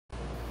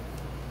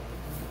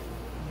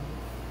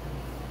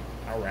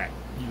Alright,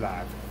 you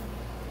live.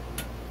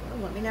 Well,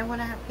 let me know when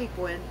I have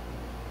people in.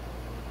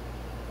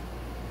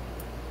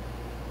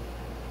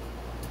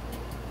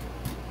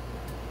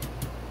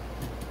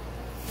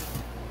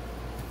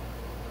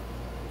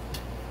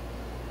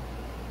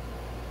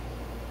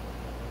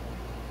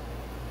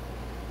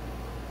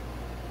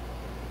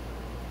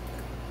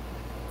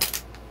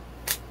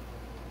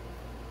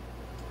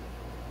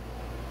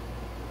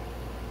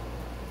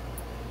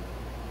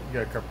 You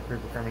got a couple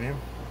people coming in.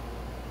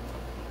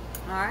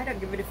 Alright, I'll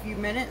give it a few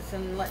minutes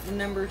and let the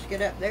numbers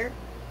get up there.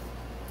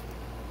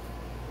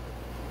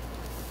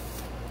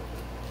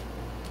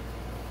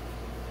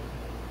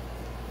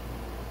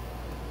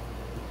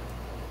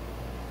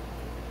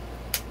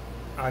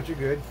 Alright, you're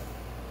good.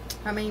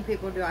 How many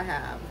people do I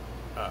have?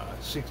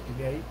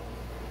 68.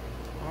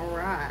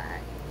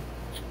 Alright.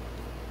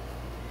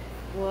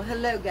 Well,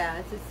 hello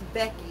guys, it's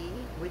Becky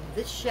with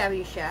the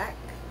Shabby Shack.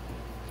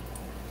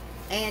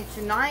 And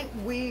tonight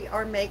we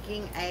are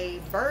making a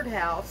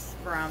birdhouse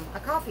from a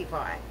coffee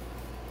pot.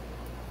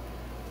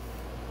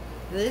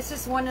 This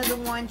is one of the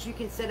ones you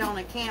can sit on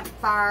a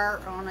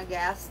campfire on a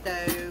gas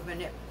stove and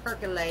it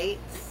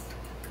percolates.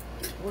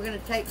 We're going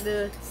to take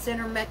the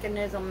center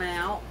mechanism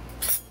out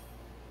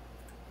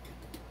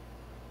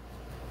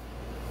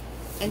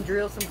and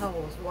drill some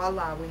holes.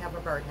 Voila, we have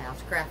a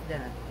birdhouse. Craft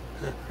done.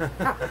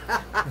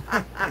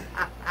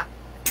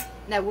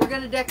 Now we're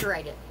going to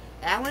decorate it.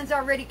 Alan's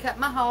already cut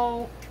my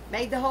hole,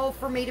 made the hole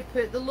for me to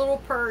put the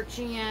little perch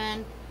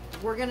in.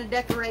 We're going to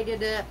decorate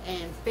it up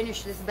and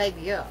finish this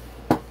baby up.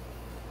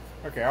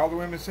 Okay, all the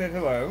women said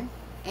hello.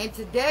 And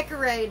to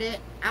decorate it,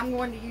 I'm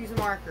going to use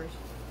markers.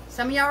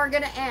 Some of y'all are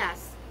going to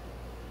ask,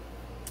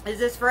 is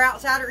this for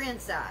outside or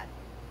inside?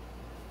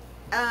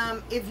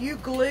 If you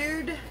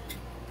glued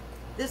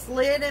this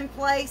lid in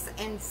place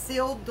and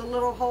sealed the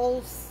little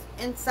holes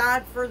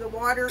inside for the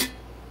water,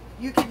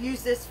 you could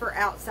use this for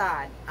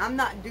outside. I'm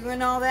not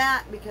doing all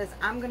that because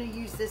I'm going to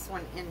use this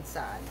one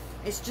inside.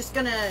 It's just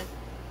going to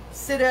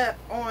sit up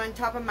on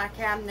top of my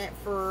cabinet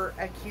for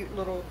a cute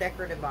little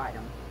decorative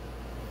item.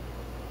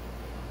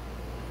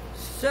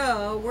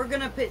 So we're going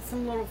to put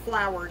some little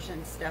flowers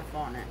and stuff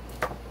on it.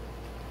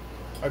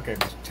 Okay,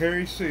 Miss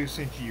Terry Sue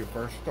sent you your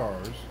first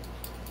stars.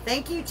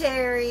 Thank you,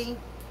 Terry.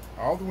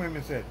 All the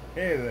women said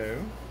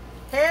hello.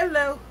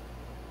 Hello.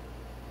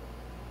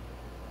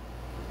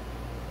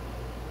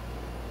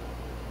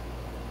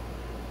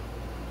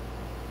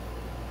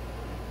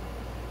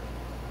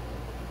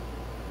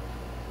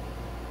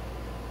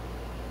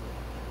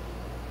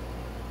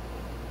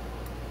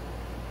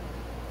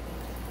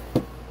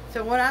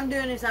 So what I'm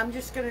doing is I'm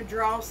just going to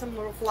draw some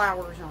little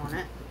flowers on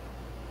it.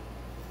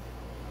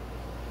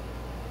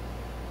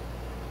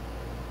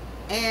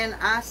 And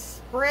I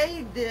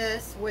sprayed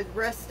this with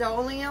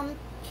Rust-Oleum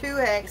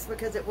 2X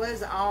because it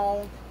was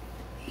all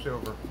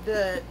Silver.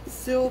 the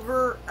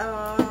silver,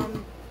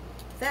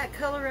 that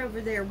color over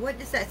there, what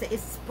does that say?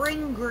 It's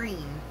spring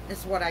green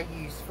is what I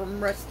use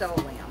from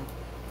Rust-Oleum.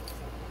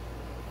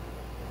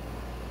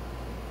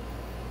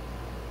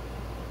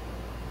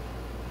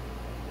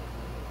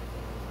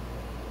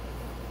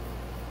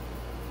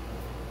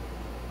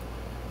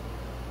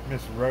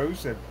 Miss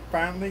Rose had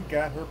finally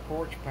got her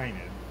porch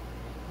painted.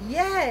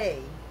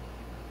 Yay!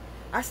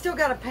 I still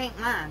got to paint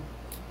mine.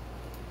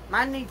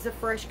 Mine needs a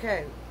fresh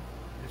coat.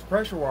 It's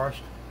pressure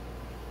washed.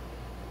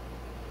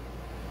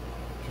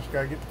 Just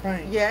gotta get the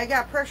paint. Yeah, it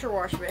got pressure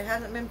washed, but it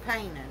hasn't been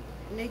painted.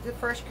 It needs a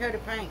fresh coat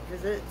of paint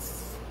because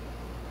it's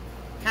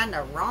kind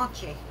of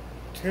raunchy.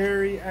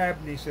 Terry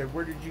Abney said,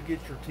 where did you get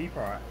your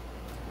teapot?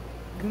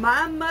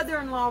 My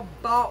mother-in-law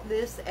bought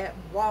this at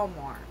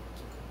Walmart.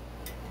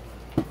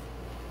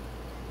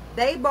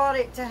 They bought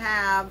it to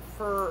have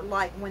for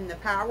like when the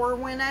power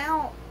went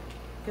out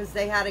because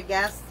they had a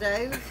gas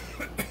stove.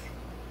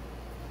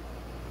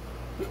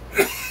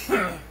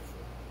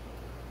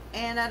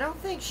 And I don't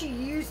think she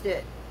used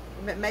it,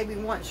 but maybe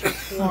once or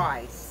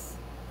twice.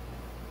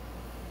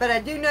 But I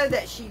do know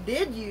that she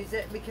did use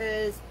it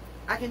because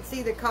I can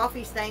see the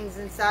coffee stains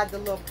inside the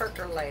little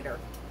percolator.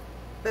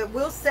 But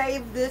we'll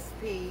save this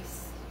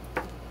piece.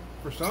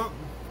 For something.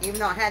 Even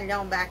though I had it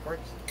on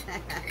backwards.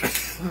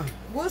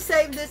 We'll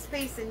save this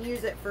piece and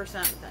use it for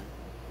something.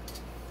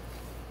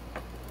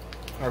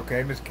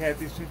 Okay, Miss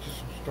Kathy sent you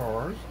some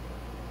stars.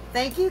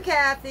 Thank you,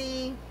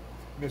 Kathy.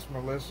 Miss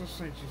Melissa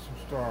sent you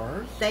some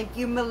stars. Thank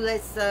you,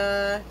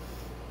 Melissa.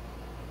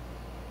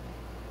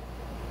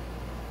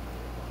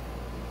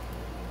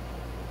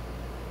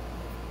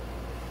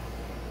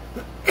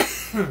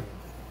 The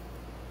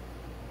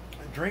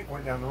drink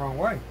went down the wrong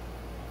way.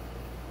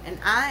 And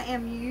I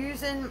am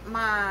using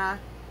my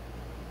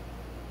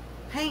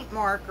paint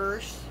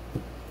markers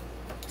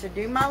to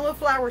do my little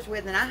flowers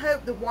with, and I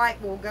hope the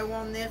white will go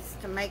on this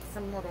to make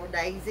some little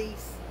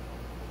daisies.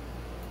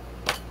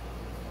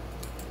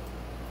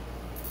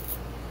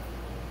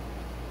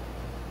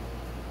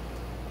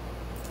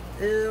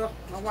 Ew,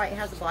 my white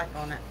has a black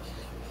on it.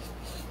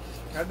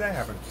 How'd that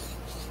happen?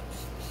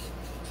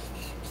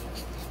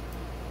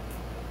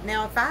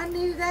 Now if I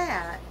knew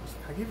that,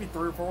 I give you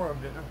 3 or 4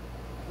 of them, didn't I?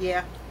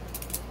 yeah.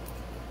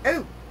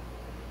 Ooh,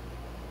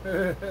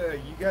 You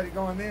got it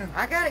going then?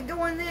 I got it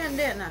going then,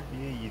 didn't I?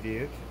 Yeah, you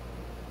did.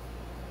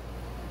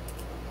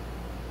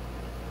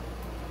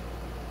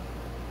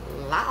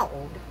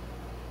 Loud.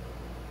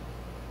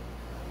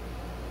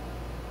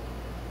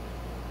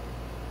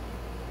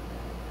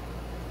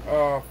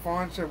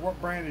 Fawn said,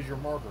 what brand is your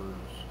markers?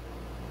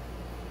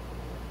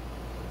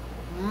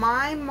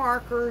 My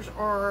markers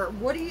are,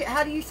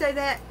 how do you say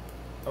that?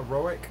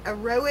 Heroic.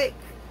 Heroic,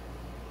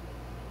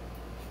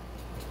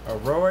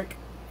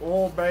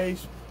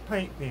 oil-based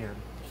paint pen.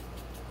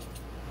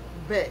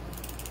 but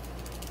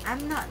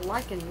I'm not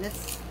liking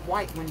this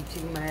white one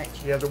too much.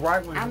 Yeah, the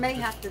white one. I may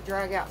have to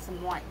drag out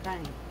some white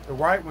paint. The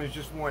white one is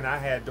just one I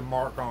had to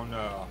mark on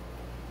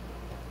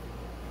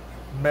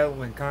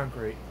metal and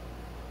concrete.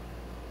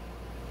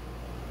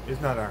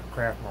 It's not a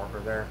craft marker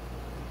there.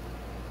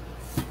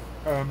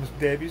 Miss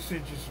Debbie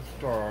sent you some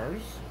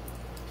stars.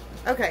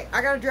 Okay,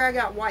 I gotta drag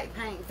out white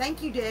paint.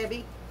 Thank you,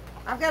 Debbie.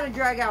 I've got to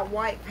drag out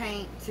white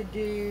paint to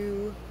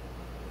do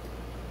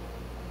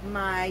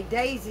my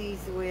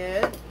daisies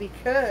with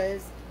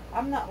because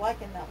I'm not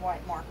liking that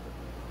white marker.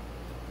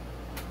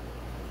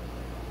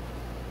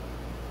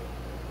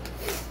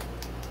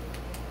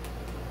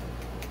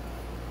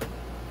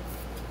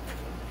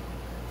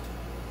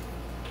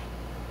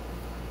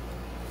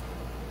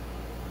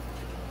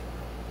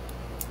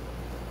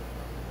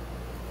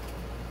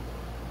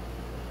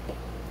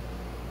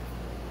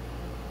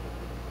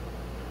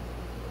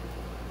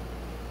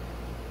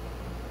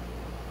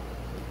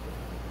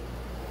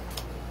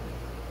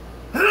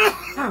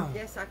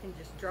 Yes, I can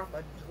just drop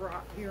a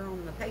drop here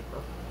on the paper.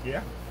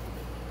 Yeah.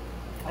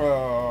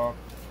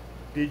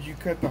 Did you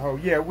cut the hole?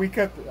 Yeah,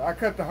 I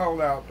cut the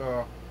hole out,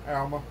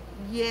 Alma.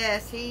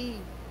 Yes, he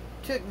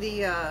took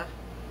the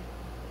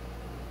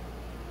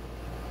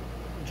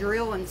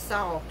drill and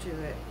saw to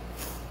it.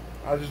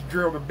 I just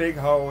drilled a big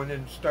hole and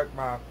then stuck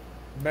my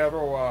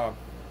metal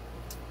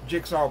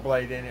jigsaw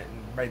blade in it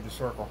and made the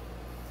circle.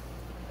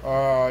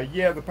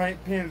 Yeah, the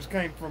paint pens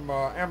came from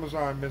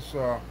Amazon, Miss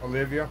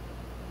Olivia.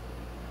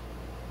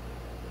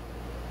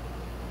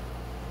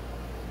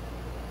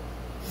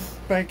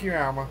 Thank you,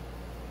 Alma.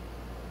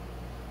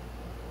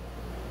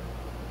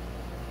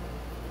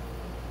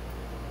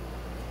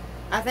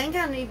 I think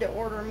I need to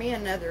order me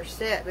another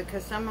set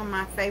because some of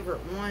my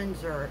favorite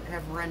ones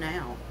have run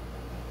out.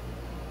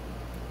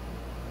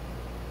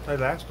 They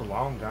last a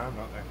long time,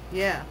 don't they?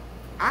 Yeah,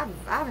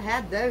 I've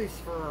had those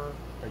for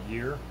a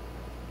year.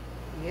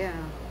 Yeah.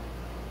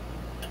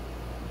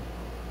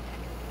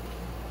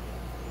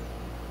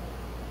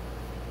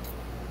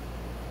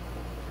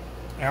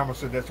 Alma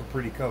said that's a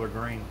pretty color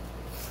green.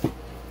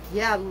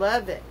 Yeah, I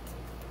love it.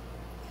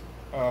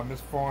 Miss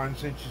Fawn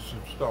sent you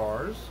some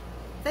stars.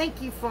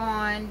 Thank you,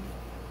 Fawn.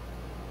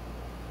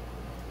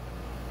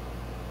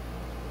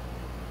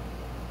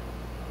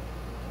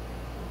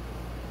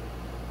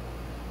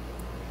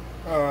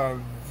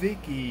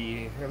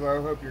 Vicky,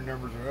 hello, hope your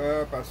numbers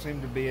are up. I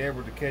seem to be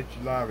able to catch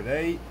you live at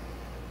 8.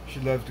 She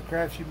loves the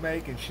crafts you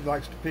make and she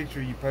likes the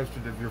picture you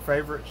posted of your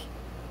favorites.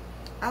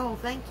 Oh,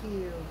 thank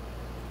you.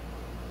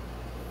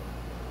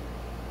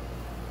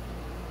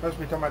 Must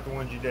be talking about the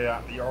ones you did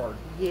out in the yard.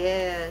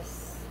 Yes.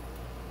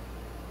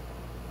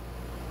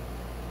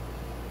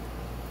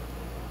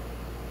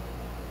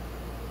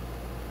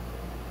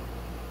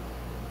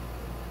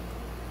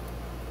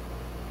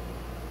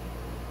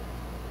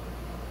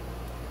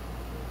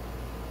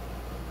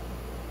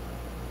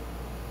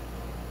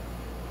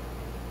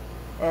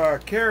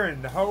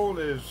 Karen, the hole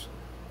is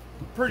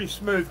pretty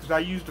smooth because I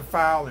used a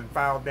file and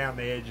filed down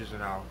the edges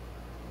and all,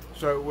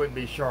 so it wouldn't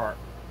be sharp.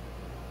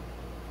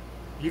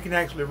 You can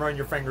actually run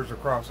your fingers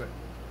across it.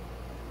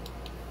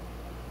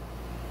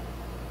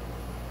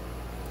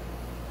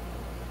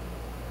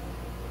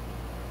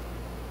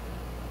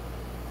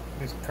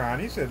 Miss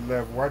Connie said,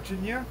 love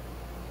watching you.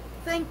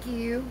 Thank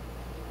you.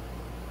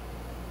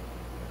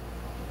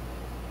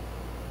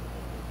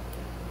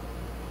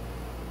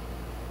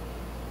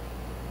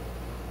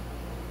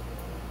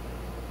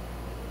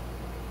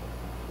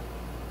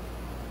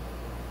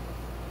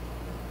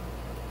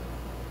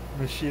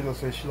 Miss Sheila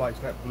says she likes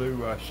that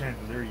blue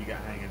chandelier you got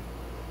hanging.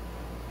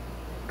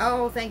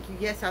 Oh, thank you.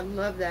 Yes, I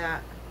love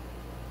that.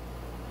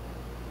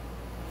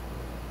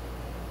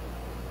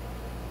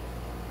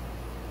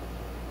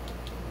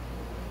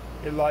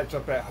 It lights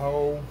up that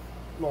whole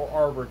little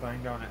arbor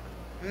thing, don't it?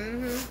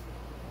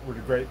 Mm-hmm. Where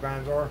the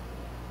grapevines are.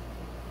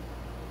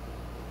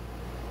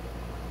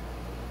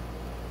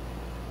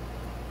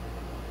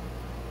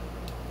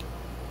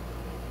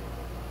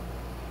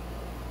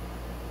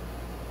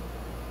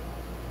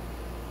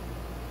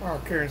 Oh,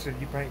 Karen said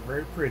you paint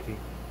very pretty.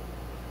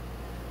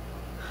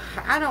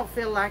 I don't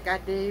feel like I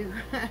do.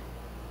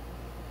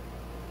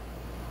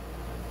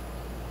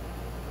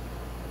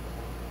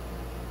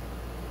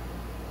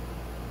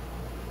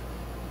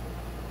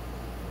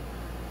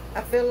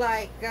 I feel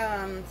like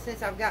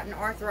since I've gotten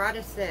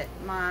arthritis that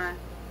my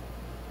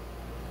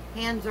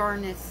hands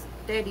aren't as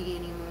steady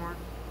anymore.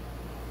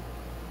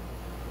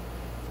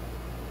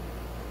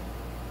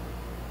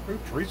 Ooh,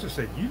 Teresa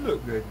said you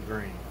look good in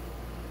green.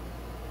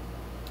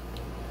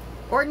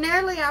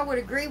 Ordinarily, I would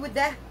agree with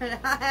that, but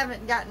I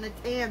haven't gotten a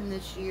tan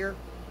this year.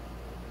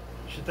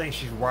 She thinks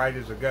she's white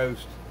as a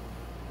ghost.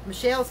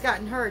 Michelle's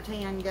gotten her a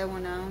tan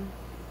going on.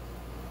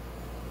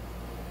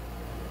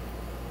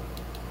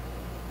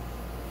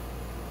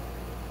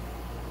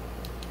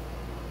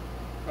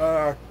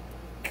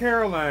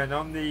 Caroline,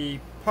 on the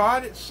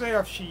pot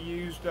itself, she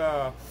used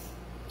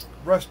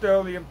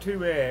Rust-Oleum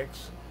 2X,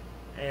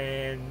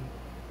 and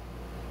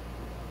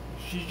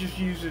she's just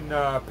using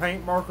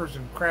paint markers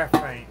and craft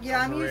paint. Yeah,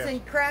 I'm using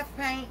craft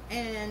paint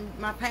and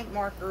my paint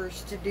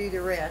markers to do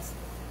the rest.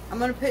 I'm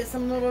going to put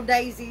some little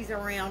daisies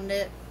around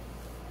it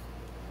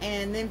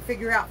and then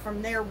figure out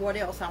from there what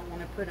else I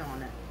want to put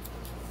on it.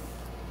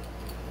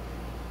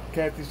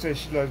 Kathy says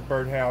she loves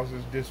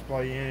birdhouses,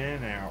 display in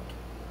and out.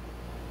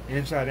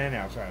 Inside and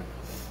outside.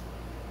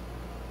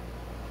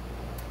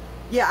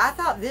 Yeah, I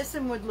thought this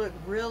one would look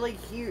really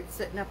cute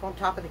sitting up on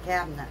top of the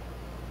cabinet.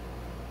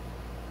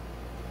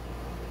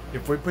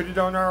 If we put it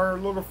on our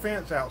little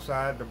fence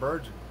outside, the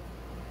birds,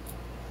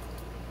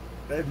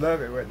 they'd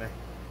love it, wouldn't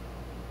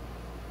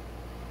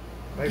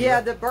they?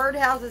 Yeah, the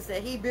birdhouses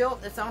that he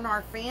built that's on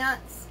our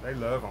fence, they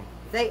love them.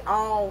 They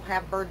all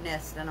have bird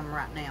nests in them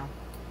right now.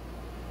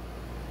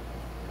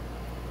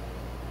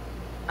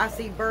 I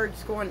see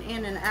birds going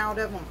in and out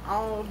of them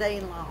all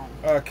day long.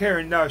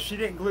 Karen, no, she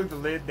didn't glue the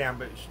lid down,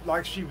 but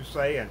like she was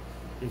saying,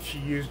 if she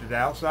used it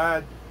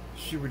outside,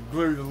 she would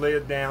glue the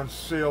lid down,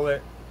 seal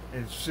it,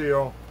 and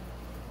seal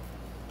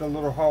the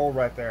little hole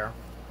right there.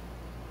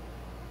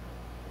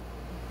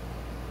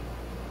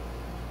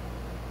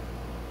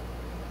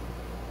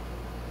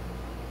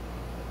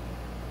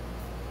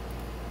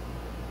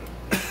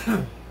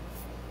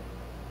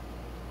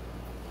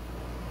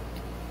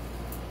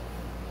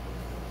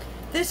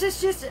 This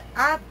is just,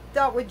 I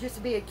thought would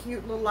just be a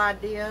cute little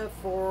idea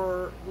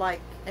for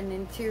like an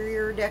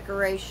interior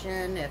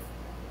decoration if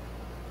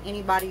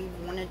anybody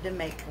wanted to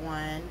make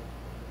one.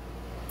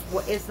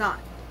 Well, it's not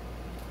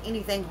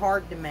anything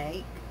hard to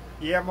make.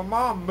 Yeah, my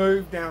mom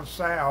moved down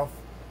South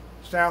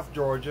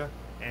Georgia,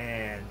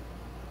 and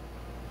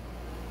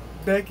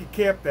Becky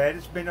kept that.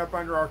 It's been up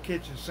under our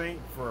kitchen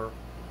sink for,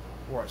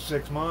 what,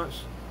 6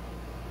 months?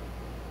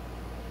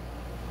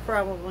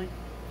 Probably.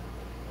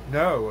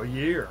 No, a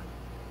year.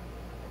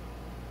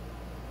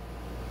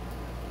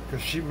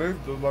 Because she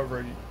moved a little over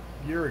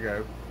a year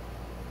ago.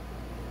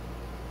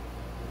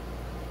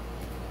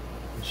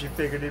 And she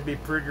figured it'd be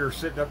prettier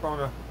sitting up on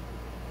a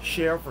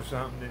shelf or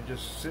something than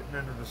just sitting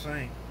under the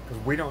sink.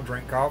 Because we don't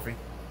drink coffee.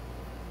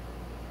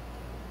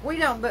 We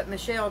don't, but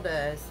Michelle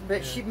does.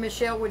 But Yeah.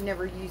 Michelle would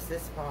never use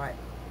this pot.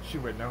 She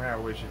wouldn't know how,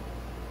 would she?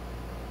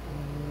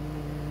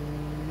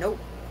 Nope.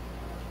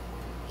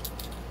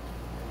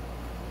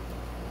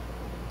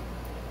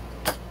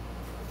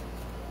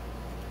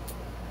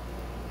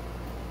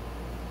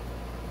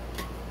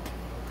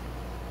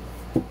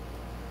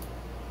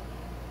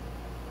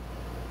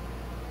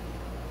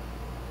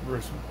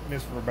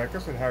 Miss Rebecca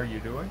said, how are you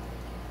doing?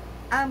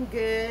 I'm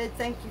good.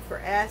 Thank you for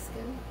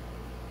asking.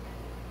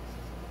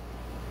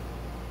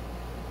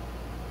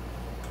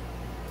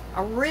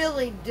 I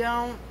really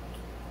don't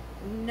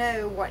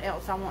know what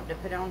else I want to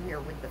put on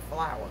here with the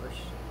flowers.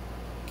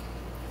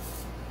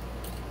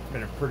 It's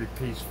been a pretty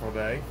peaceful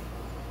day.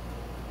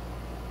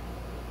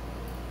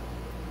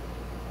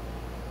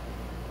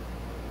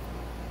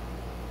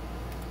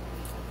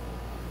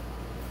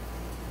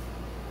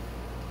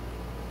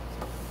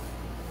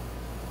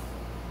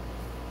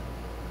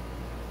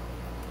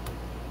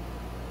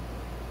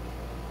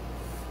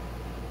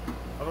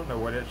 I don't know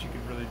what else you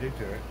could really do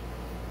to it.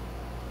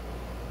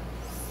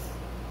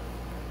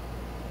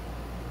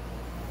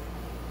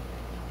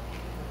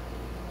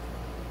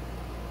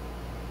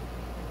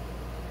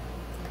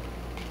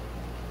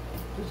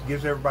 Just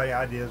gives everybody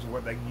ideas of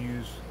what they can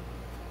use.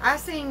 I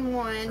seen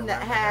one that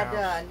Around the had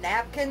house.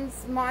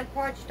 napkins Mod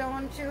Podged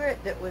onto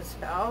it that was,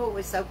 oh, it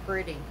was so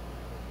pretty.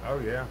 Oh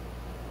yeah.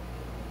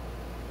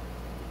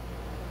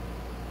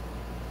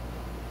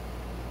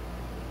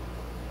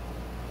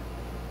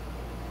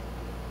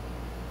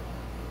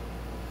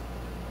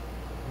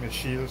 Miss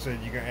Sheila said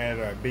you can add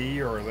a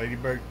bee or a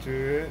ladybug to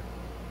it.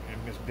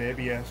 And Miss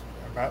Debbie asked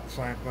about the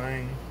same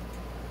thing.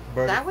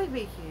 That would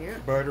be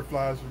cute.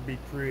 Butterflies would be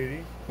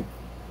pretty.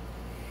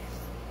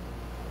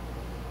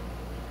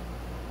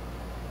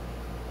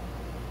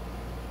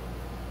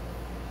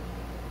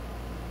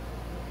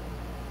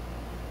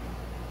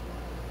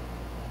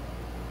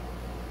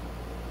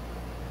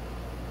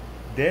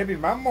 Debbie,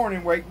 my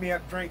morning wake me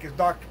up drink is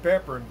Dr.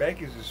 Pepper and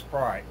Becky's is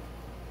Sprite.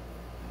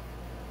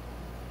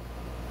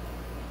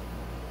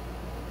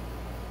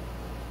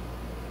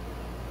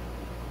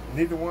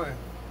 Neither one.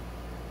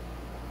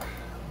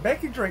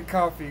 Becky drink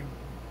coffee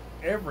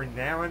every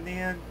now and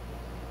then,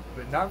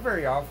 but not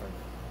very often.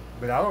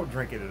 But I don't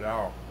drink it at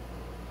all.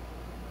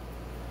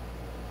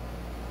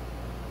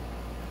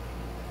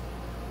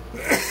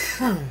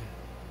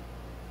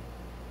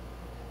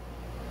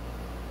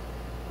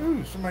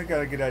 Ooh, somebody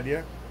got a good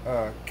idea.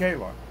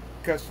 Kayla,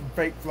 cut some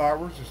fake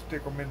flowers and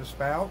stick them in the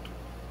spout.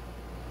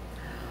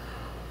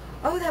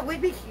 Oh, that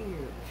would be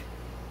cute.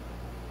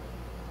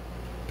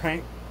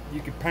 paint.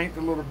 You could paint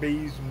the little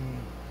bees and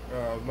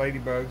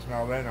ladybugs and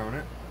all that on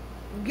it.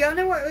 You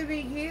know what would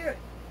be cute?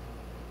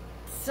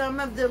 Some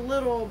of the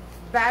little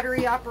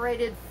battery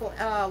operated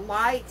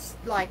lights,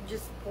 like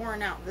just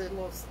pouring out the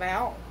little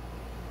spout.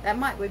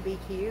 That would be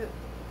cute.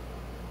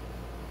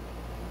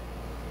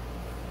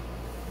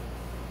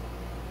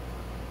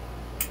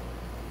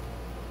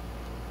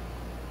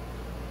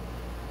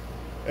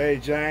 Hey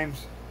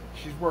James,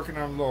 she's working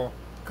on a little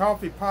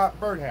coffee pot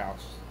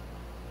birdhouse.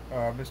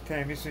 Miss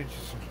Tammy sent you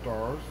some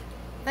stars.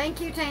 Thank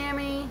you,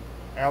 Tammy.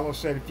 Alice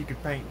said if you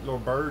could paint little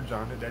birds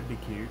on it, that'd be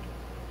cute.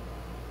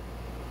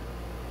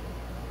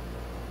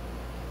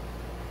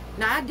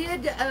 Now I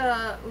did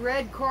a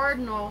red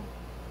cardinal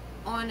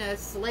on a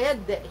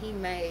sled that he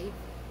made.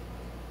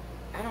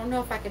 I don't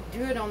know if I could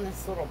do it on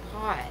this little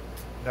pot.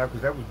 No,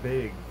 because that was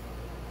big.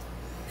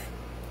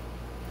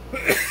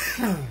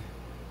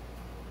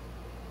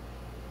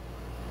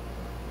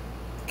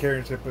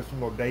 Karen said put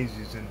some little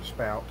daisies in the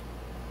spout.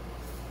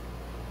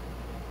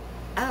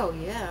 Oh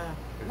yeah.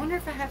 I wonder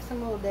if I have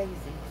some little daisies.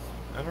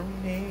 I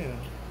don't know.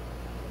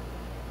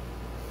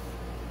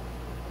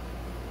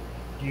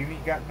 You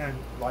ain't got none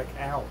like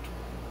out.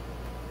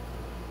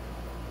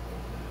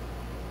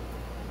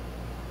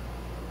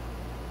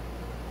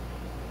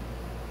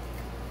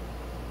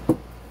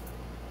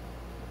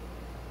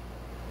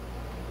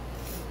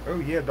 Oh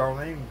yeah,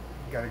 Darlene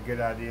got a good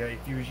idea.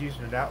 If you was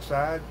using it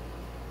outside,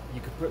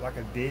 you could put like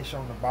a dish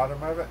on the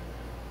bottom of it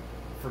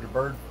for the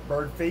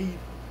bird feed.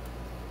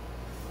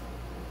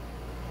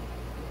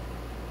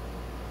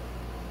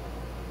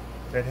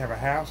 They'd have a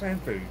house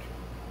and food.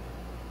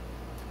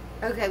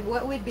 Okay,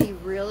 what would be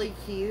really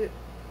cute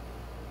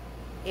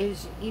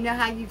is, you know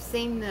how you've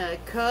seen the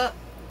cup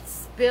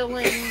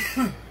spilling,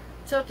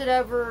 tilted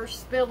over,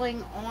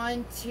 spilling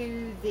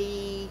onto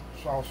the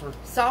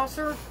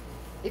saucer?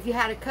 If you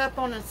had a cup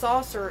on a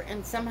saucer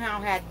and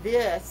somehow had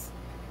this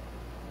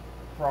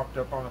propped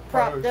up on a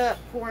propped post. up,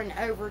 pouring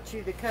over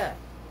to the cup.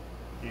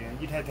 Yeah,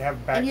 you'd have to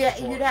have back And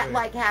support you'd have too.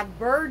 like have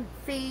bird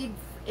feed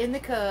in the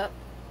cup,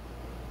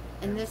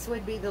 and this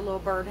would be the little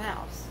bird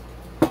house.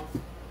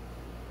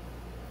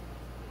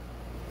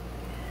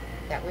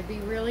 That would be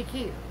really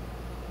cute.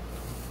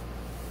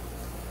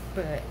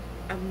 But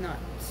I'm not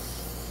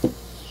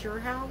sure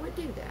how I would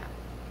do that.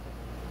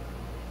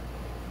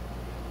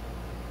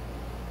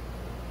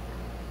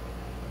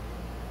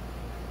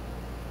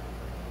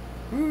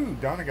 Ooh,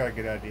 Donna got a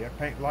good idea.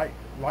 Paint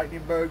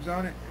lightning bugs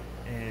on it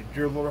and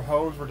drill little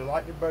holes where the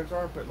lightning bugs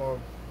are. Put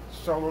little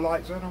solar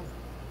lights on them.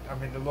 I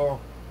mean the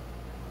little...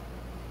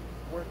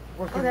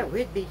 What's That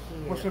would be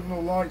cute. What's them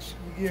little lights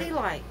you get? Tea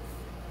lights.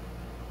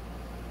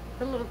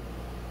 Put a little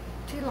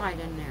tea light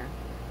in there.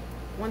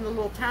 One of the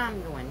little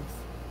timed ones.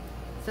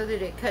 So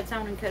that it cuts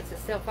on and cuts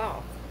itself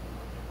off.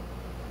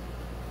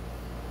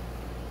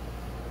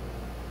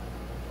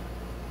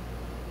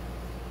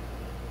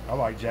 I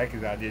like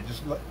Jackie's idea.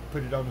 Just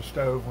put it on the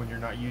stove when you're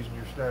not using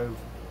your stove.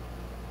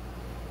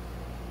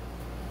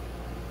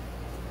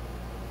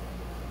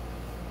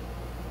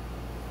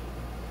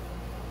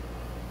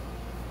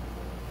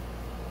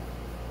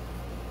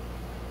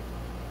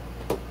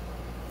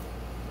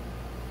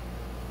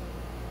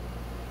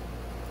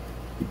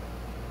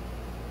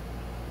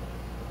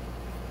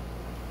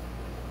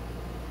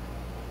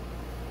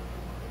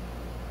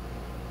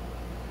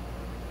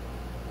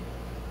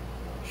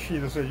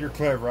 Sheila said, "You're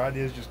clever.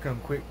 Ideas just come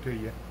quick to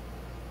you."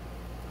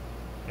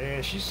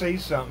 And she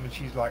sees something and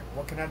she's like,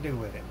 "What can I do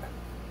with it?"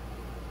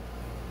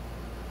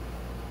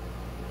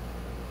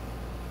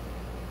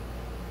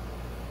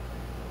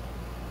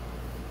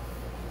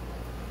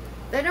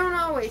 They don't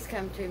always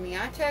come to me.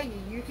 I tell you,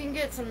 you can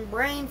get some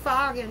brain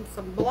fog and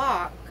some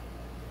block.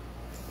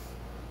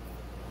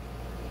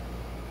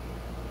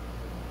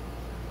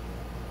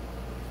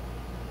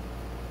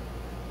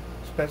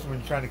 Especially when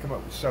you're trying to come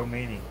up with so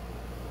many.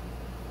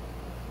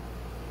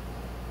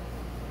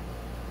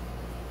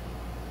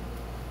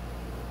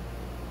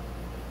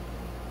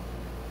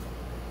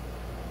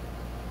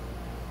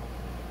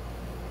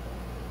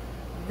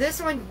 This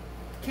one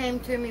came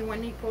to me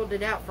when he pulled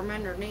it out from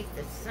underneath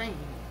the sink.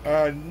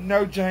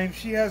 No, James,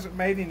 she hasn't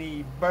made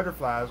any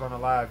butterflies on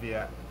Alive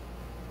yet.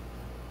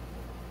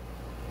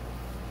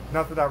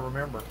 Not that I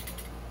remember.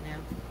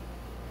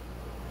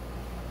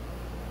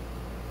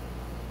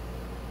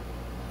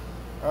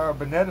 No.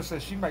 Bonetta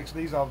says she makes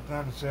these all the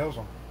time and sells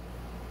them.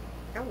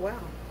 Oh, wow.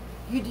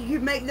 You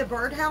make the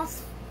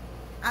birdhouse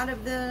out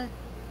of the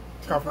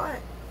teapot?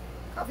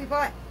 Coffee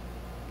pot?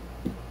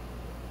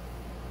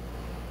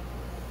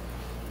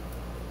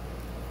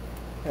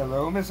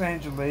 Hello, Miss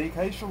Angelique.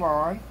 Hey,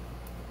 Shalon.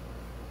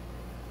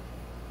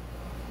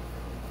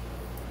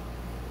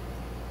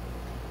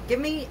 Give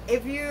me,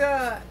 if you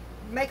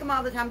make them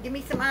all the time, give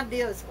me some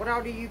ideas. What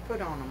all do you put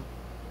on them?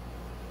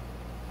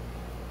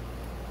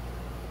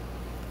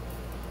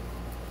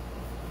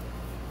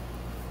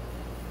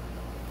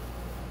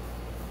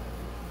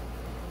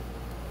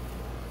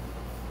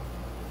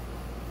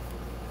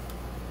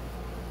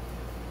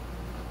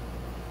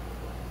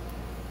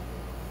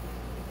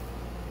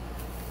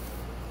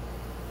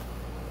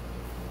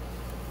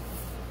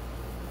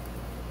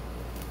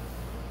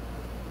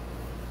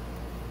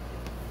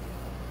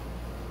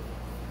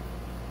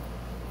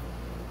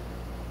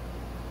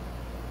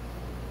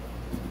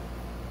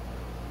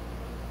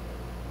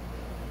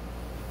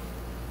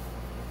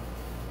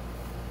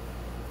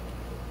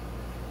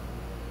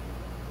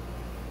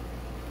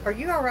 Are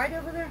you all right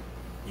over there?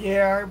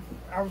 Yeah,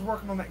 I was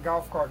working on that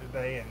golf cart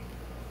today, and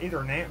either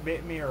an ant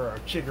bit me or a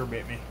chigger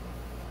bit me.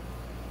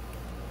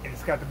 And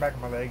it's got the back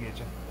of my leg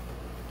itching.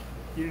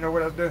 You didn't know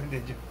what I was doing,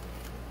 did you?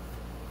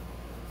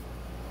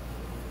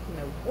 You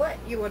know what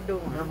you were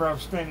doing. Remember I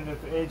was standing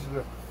at the edge of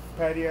the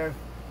patio?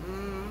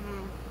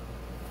 Mm-hmm.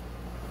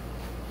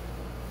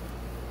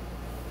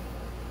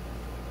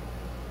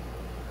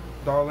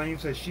 Darlene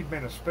says she'd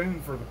been a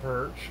spoon for the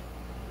perch.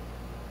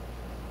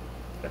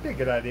 That'd be a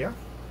good idea.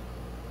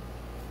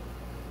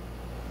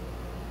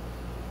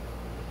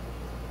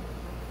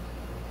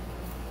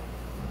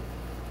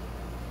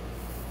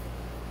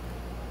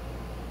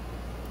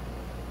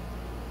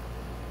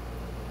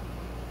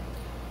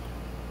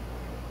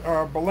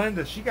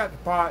 Belinda, she got the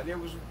pot. It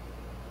was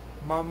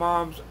my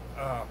mom's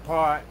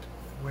pot.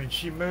 When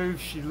she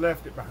moved, she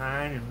left it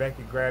behind, and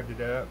Becky grabbed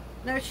it up.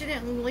 No, she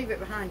didn't leave it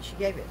behind. She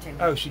gave it to me.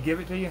 Oh, she gave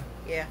it to you?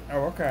 Yeah.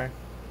 Oh, okay.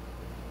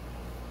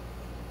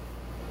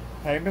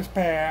 Hey, Miss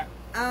Pat.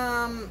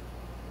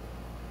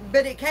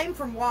 But it came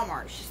from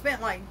Walmart.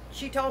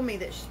 She told me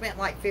that she spent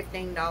like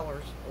 $15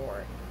 for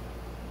it.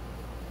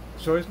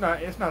 So it's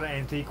not an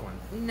antique one.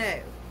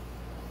 No.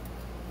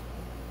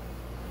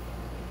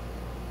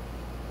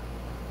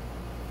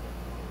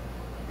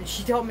 And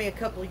she told me a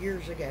couple of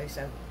years ago,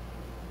 so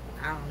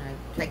I don't know.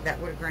 Take that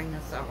with a grain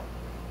of salt.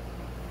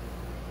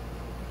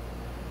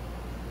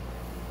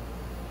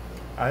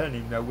 I didn't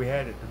even know we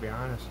had it, to be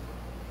honest.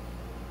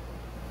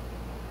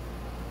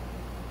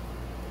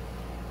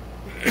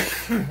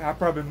 I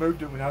probably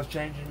moved it when I was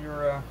changing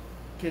your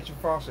kitchen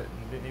faucet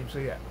and didn't even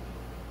see it.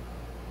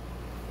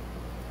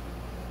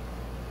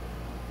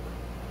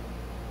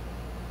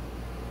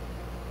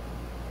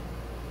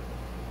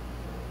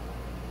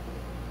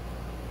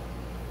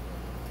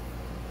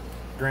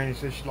 Granny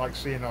says she likes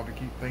seeing all the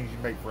cute things you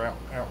make for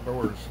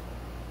outdoors.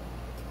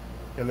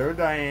 Hello,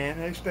 Diane.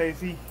 Hey,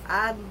 Stacy.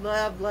 I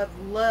love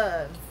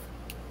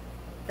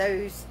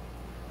those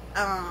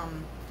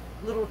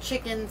little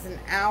chickens and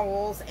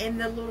owls and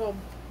the little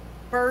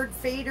bird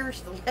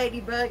feeders, the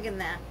ladybug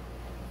and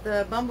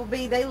the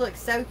bumblebee. They look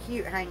so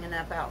cute hanging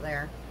up out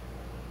there.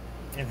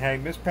 And hey,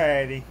 Miss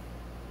Patty.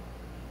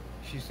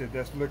 She said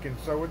that's looking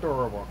so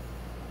adorable.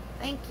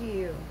 Thank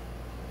you.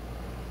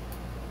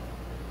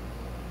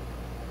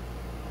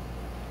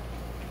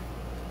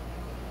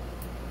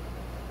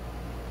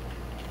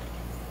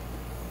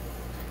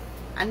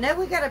 I know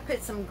we got to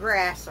put some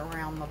grass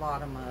around the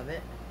bottom of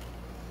it.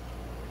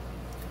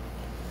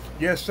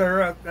 Yes,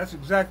 sir. That's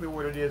exactly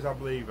what it is, I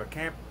believe. A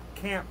camp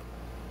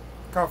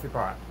coffee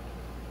pot.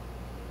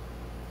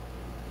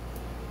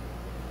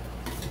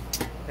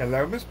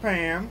 Hello, Miss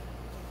Pam.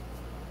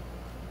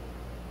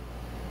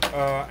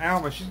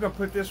 Alma, she's going to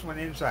put this one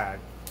inside.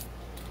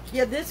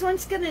 Yeah, this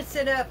one's going to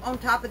sit up on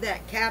top of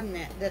that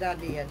cabinet that I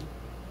did.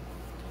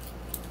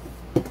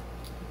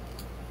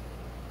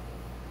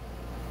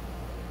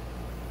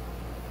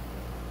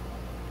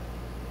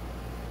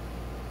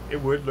 It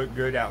would look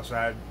good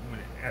outside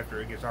after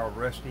it gets all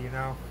rusty, you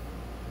know.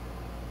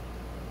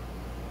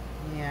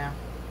 Yeah.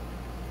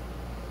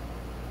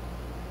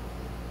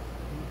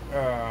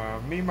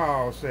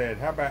 Meemaw said,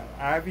 how about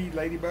ivy,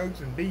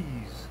 ladybugs, and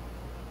bees?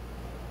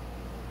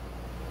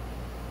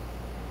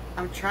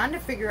 I'm trying to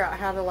figure out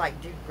how to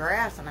like do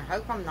grass, and I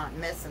hope I'm not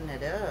messing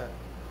it up.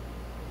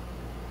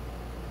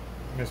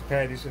 Miss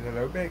Patty said,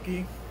 hello,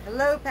 Becky.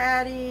 Hello,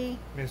 Patty.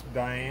 Miss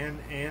Diane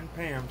and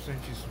Pam sent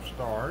you some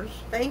stars.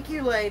 Thank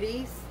you,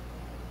 ladies.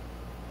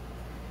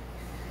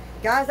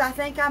 Guys, I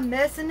think I'm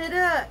messing it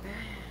up.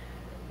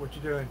 What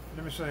you doing?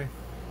 Let me see. You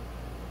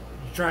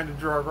trying to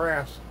draw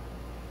grass?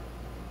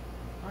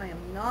 I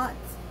am not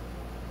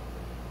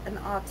an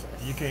artist.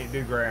 You can't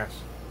do grass.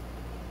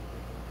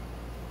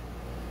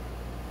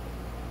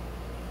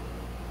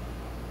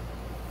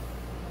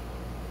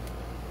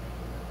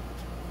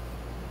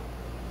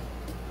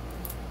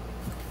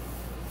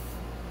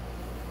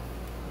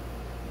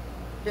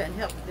 Doesn't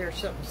help if there's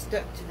something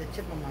stuck to the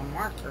tip of my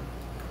marker.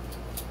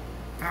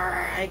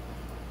 Alright.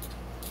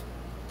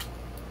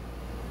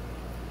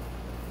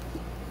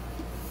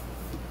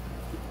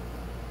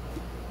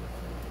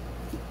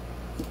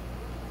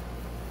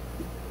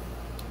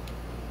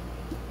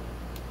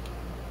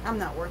 I'm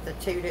not worth a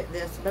toot at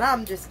this, but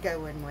I'm just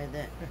going with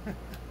it.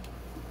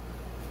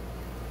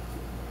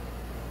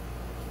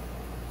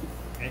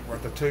 Ain't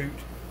worth a toot.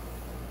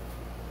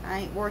 I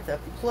ain't worth a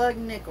plug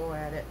nickel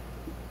at it.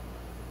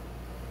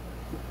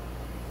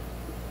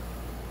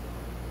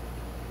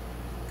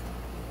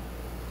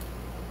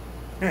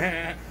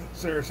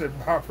 Sarah said,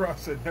 Bob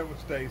Ross said no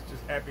mistakes,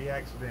 just happy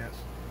accidents.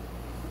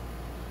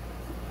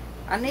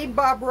 I need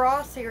Bob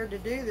Ross here to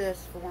do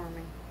this for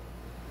me.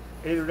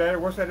 Either that or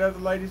what's that other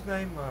lady's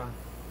name?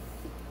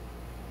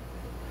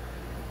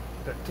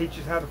 That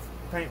teaches how to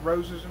paint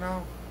roses and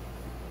all?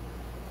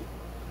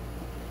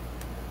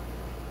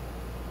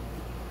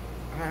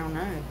 I don't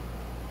know.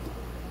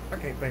 I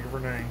can't think of her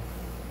name.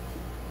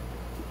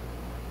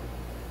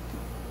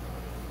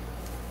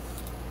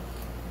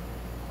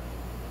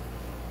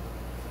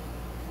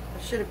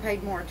 I should have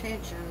paid more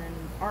attention in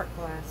art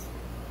class.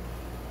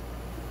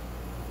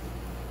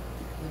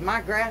 Because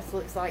my grass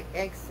looks like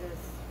excess.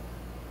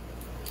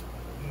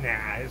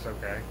 Nah, it's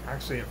okay. I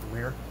can see it from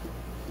here.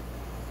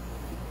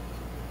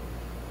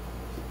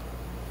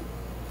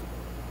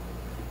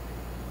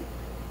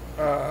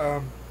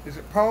 Is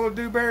it Paula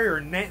Dewberry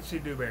or Nancy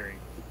Dewberry?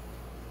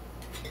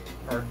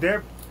 Or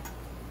Deborah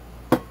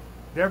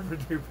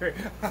Dewberry?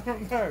 I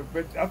don't know,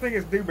 but I think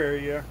it's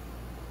Dewberry, yeah.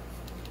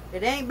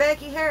 It ain't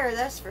Becky Hare,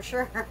 that's for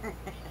sure.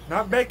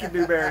 Not Becky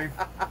Dewberry.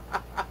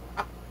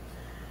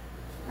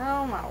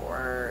 Oh my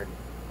word.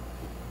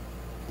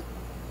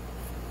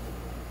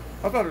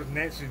 I thought it was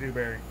Nancy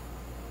Dewberry.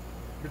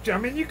 But I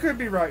mean, you could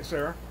be right,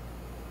 Sarah.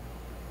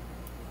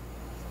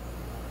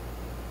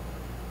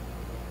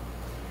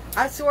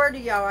 I swear to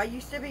y'all, I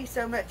used to be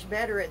so much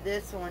better at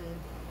this when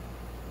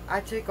I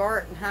took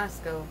art in high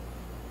school.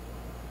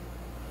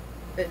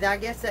 But I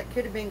guess that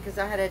could have been because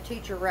I had a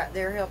teacher right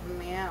there helping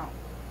me out.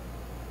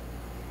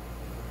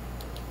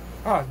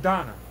 Oh, it's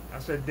Donna. I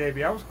said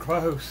Debbie. I was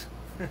close.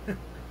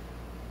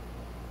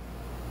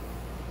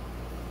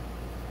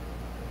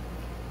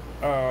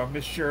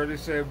 Miss Shirley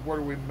said, "What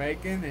are we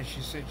making?" And she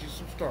sent you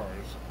some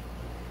stars.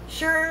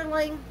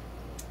 Shirley,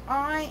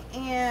 I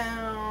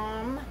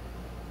am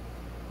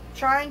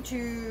trying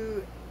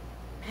to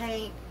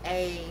paint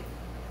a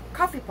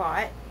coffee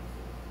pot.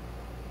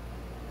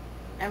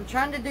 I'm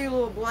trying to do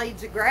little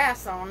blades of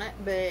grass on it,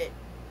 but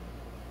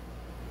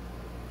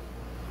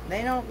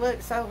they don't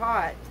look so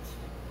hot.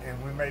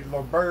 And we made a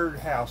little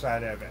birdhouse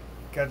out of it.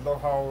 Cut a little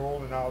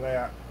hole and all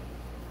that.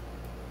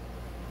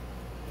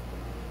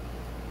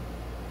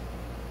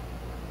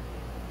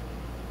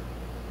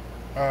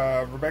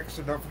 Rebecca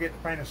said, "Don't forget to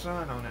paint a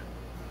sun on it."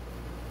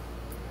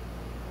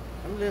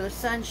 A little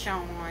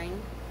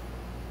sunshine.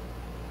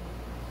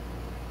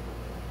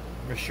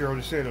 Miss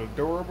Shirley said,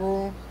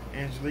 "Adorable."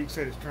 Angelique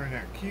said, "It's turning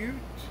out cute."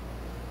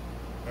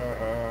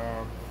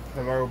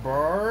 Hello,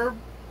 Barb.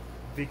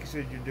 Vicky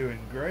said, "You're doing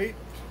great."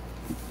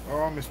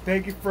 Oh, Miss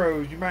Peggy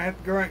froze. You might have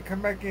to go out and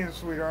come back in,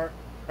 sweetheart.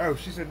 Oh,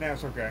 she said, "Now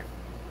it's okay.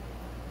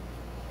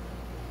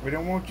 We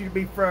don't want you to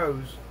be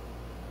froze."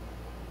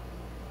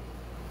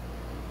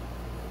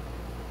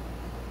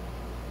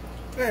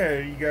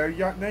 There you go.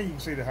 Now you can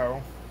see the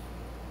hole.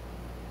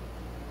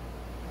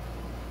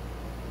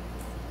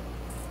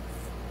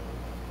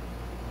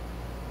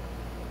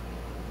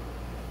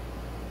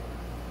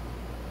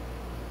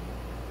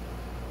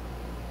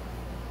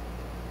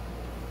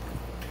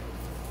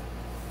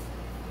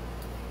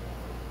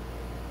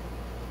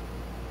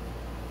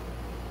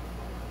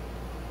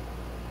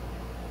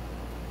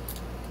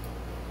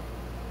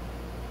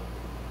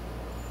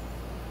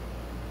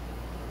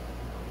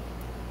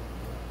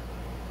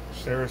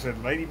 Sarah said,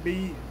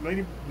 ladybugs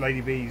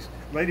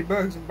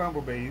and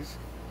bumblebees.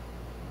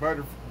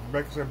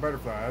 Rebecca said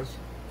butterflies.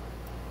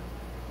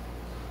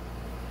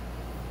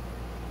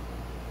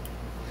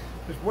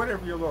 Just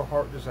whatever your little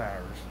heart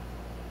desires.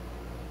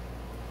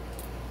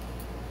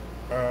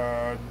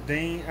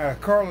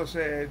 Carla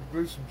said,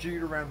 glue some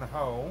jute around the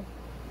hole.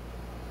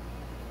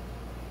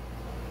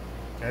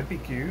 That'd be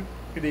cute.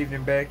 Good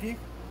evening, Becky.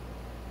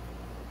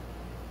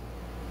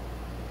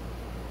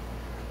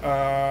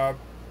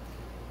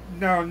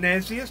 No,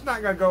 Nancy, it's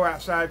not going to go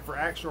outside for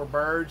actual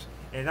birds.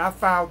 And I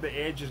filed the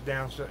edges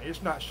down so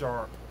it's not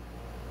sharp.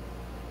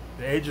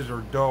 The edges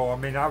are dull. I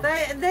mean,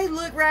 they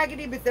look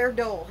raggedy, but they're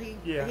dull. He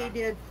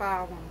did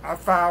file them. I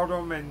filed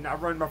them and I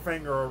run my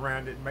finger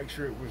around it and make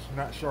sure it was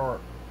not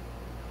sharp.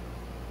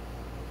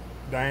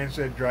 Diane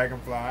said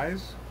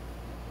dragonflies.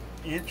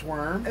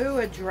 Inchworm. Ooh,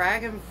 a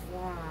dragonfly.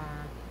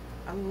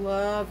 I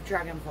love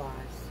dragonflies.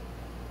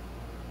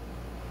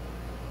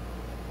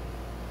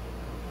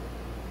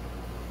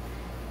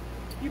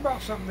 You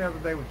bought something the other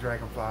day with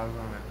dragonflies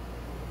on it.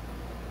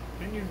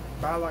 Didn't you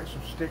buy like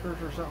some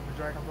stickers or something with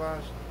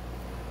dragonflies?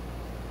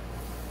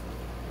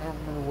 I don't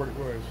remember what it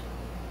was.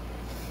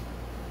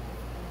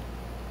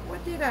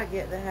 What did I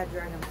get that had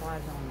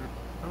dragonflies on it?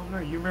 I don't know.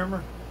 You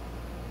remember?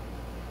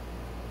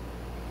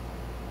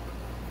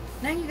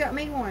 Now you got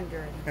me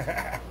wondering.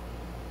 I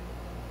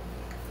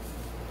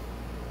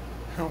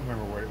don't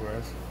remember what it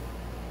was.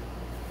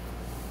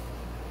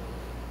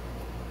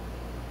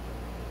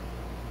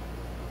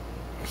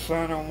 The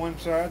sun on one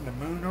side and the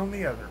moon on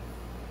the other.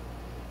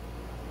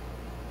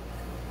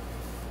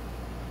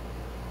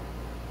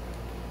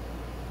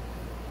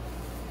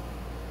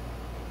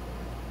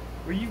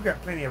 Well, you've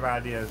got plenty of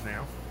ideas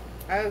now.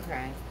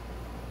 Okay.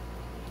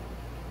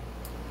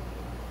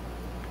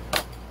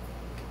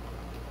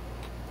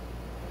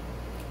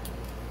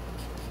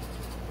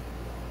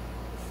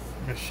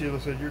 Miss Sheila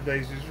said, your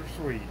daisies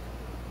are sweet.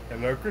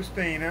 Hello,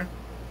 Christina.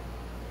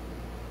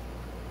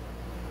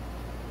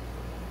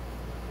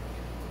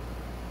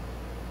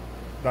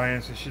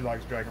 Diane says she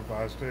likes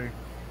dragonflies too.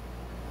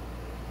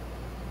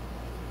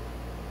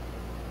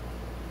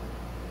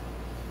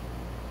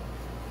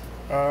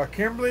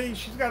 Kimberly,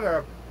 she's got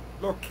a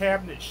little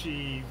cabinet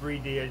she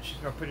redid. She's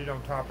going to put it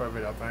on top of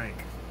it, I think.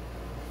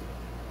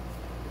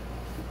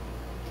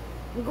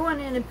 I'm going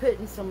in and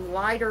putting some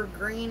lighter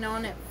green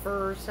on it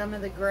for some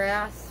of the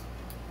grass.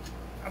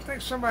 I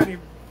think somebody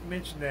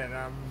mentioned that.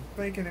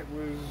 thinking it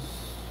was,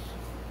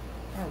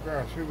 oh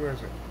gosh, who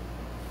was it?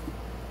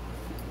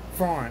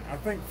 Fawn. I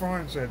think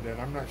Fawn said that.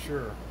 I'm not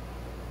sure.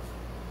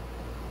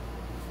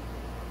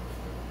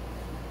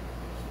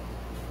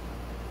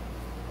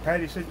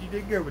 Patty said you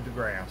did good with the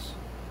grass.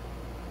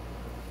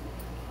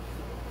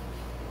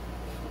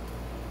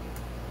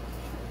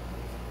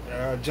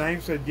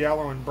 James said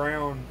yellow and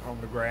brown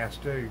on the grass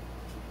too.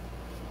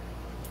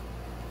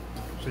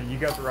 So you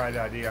got the right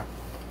idea.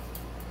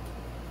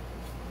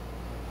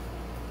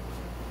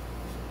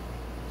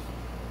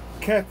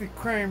 Kathy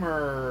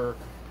Kramer,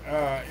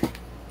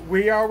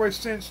 we always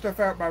send stuff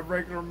out by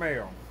regular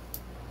mail.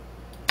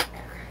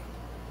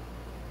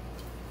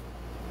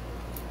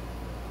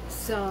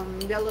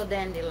 Some yellow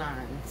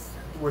dandelions.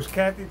 Was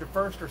Kathy the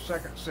first or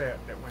second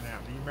set that went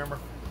out? Do you remember?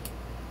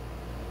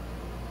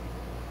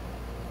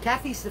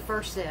 Kathy's the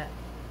first set.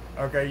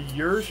 Okay,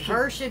 yours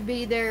Hers should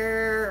be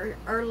there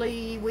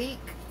early week.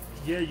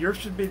 Yeah, yours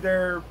should be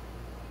there.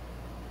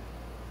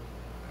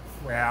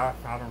 Well,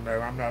 I don't know.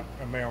 I'm not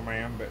a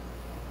mailman, but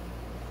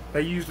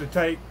they usually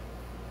take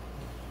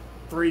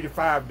 3 to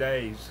 5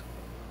 days.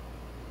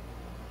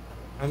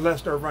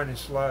 Unless they're running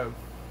slow.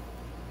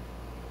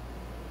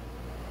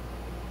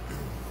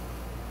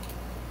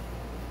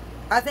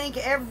 I think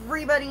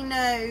everybody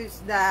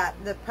knows that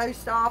the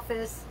post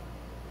office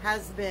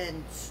has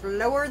been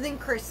slower than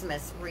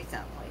Christmas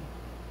recently.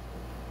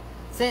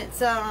 Since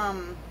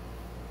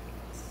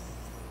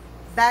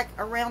back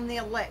around the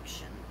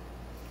election.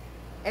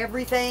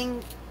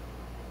 Everything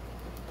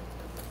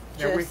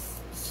just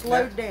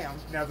slowed down.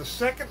 Now the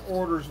second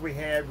orders we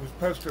had was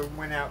supposed to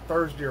went out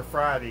Thursday or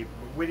Friday,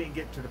 but we didn't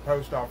get to the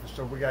post office,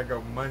 so we got to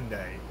go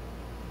Monday.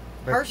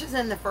 But, hers is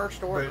in the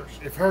first orders.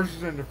 But if hers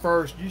is in the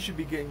first, you should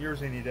be getting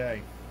yours any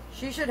day.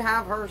 She should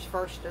have hers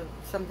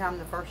sometime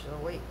the first of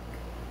the week.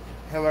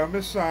 Hello,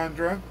 Miss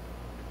Sandra.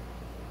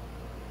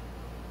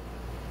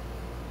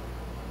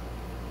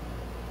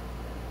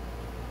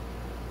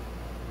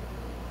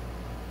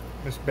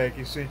 Miss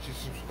Becky sent you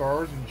some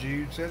stars, and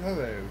Jude said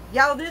hello.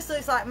 Y'all, this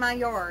looks like my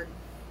yard.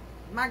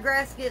 My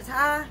grass gets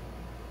high,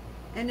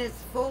 and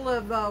it's full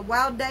of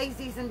wild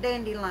daisies and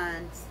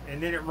dandelions.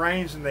 And then it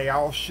rains, and they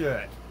all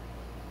shut.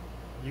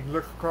 You can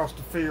look across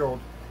the field,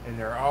 and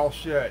they're all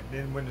shut.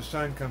 Then when the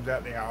sun comes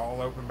out, they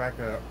all open back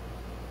up.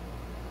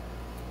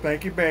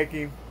 Thank you,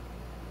 Becky.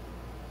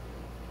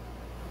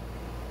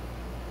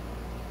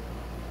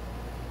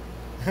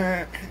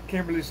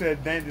 Kimberly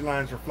said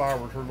dandelions are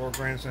flowers. Her little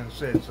grandson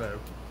said so.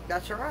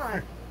 That's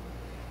right.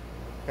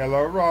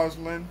 Hello,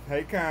 Rosalind.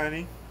 Hey,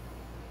 Connie.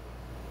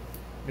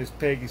 Miss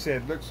Peggy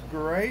said, looks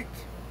great.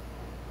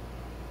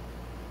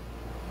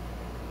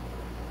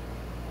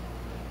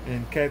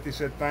 And Kathy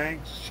said,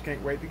 thanks. She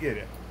can't wait to get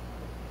it.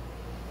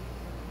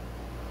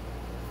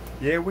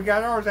 Yeah, we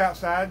got ours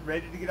outside,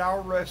 ready to get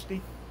all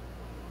rusty.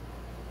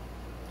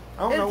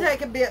 It'll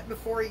take a bit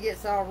before he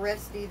gets all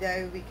rusty,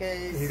 though,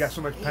 because he's got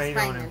so much paint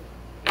on him.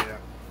 Yeah.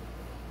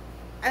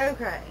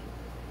 Okay.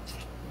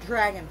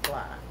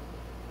 Dragonfly.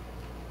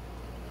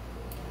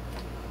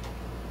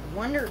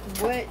 Wonder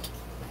what...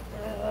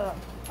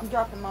 I'm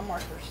dropping my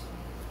markers.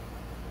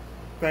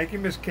 Thank you,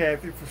 Miss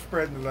Kathy, for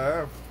spreading the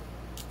love.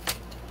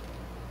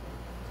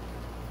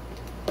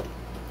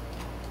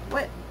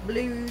 What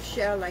blue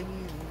shall I use?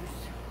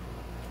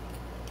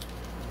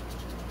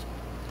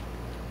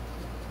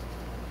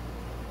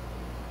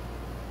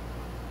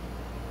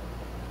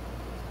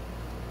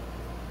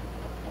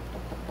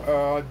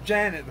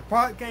 Janet, the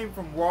pot came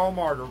from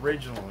Walmart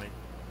originally.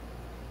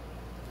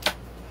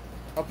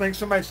 I think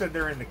somebody said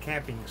they're in the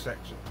camping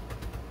section.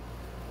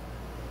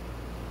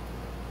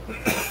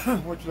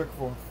 What you looking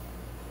for?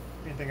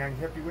 Anything I can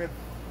help you with?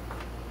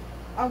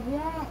 I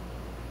want...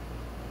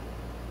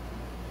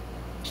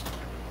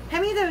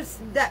 Hand me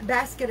that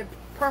basket of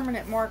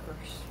permanent markers.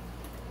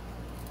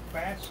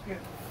 Basket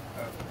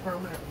of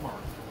permanent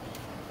markers.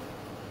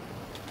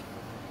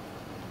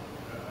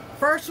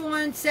 First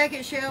one,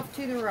 second shelf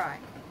to the right.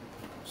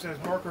 Says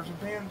markers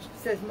and pens?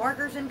 Says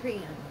markers and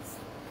pens.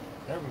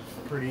 That was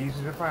pretty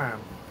easy to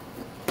find.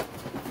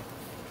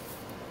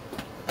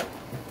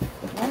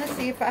 I want to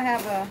see if I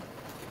have a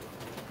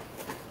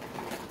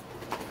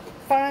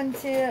fine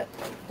tip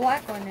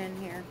black one in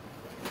here.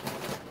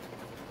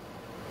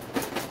 I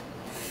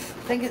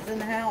think it's in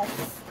the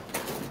house.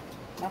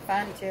 My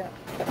fine tip.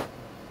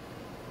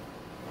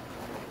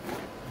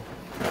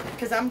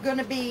 Because I'm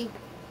gonna be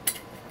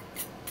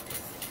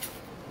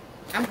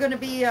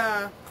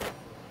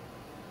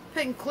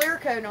putting clear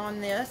coat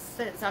on this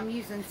since I'm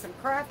using some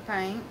craft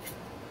paint.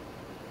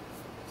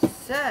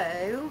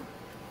 So,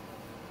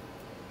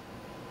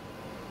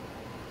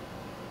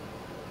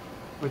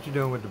 what you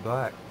doing with the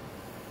black?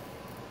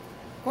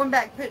 going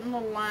back putting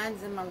little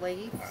lines in my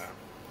leaves.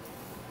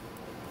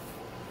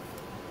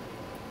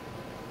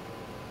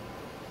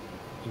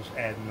 Just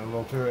adding a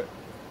little to it.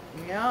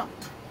 Yep.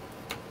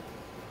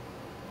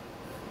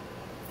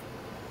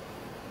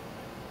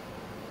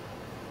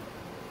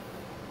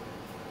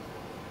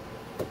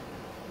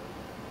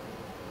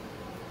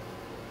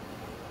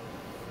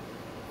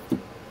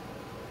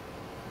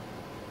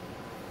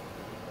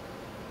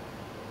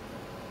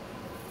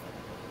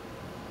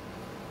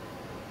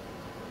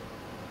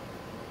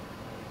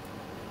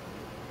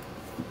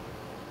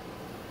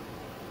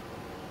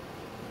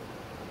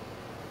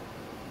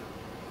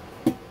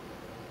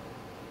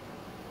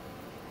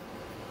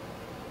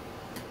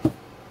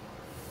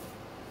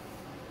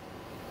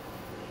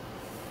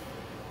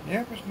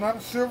 Yep, it's not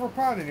a silver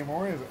pot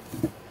anymore, is it?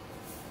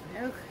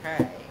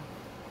 Okay.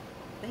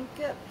 Think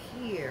up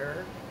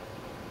here.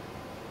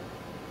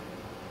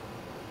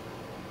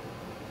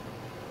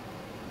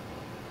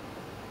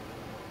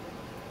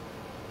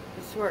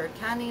 It's where a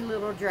tiny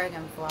little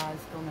dragonfly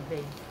is going to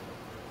be.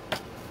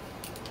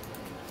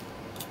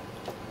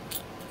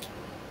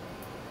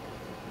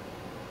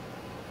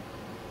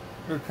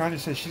 Look, Connie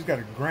says she's got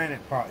a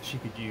granite pot she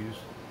could use.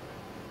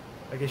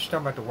 I guess she's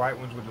talking about the white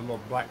ones with the little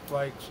black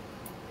flakes.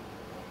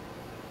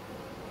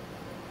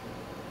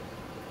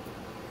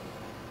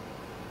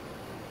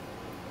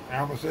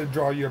 Alma said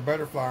draw you a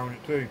butterfly on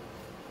it too.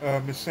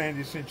 Miss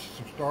Sandy sent you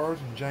some stars,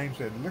 and James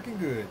said looking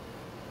good.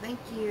 Thank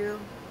you.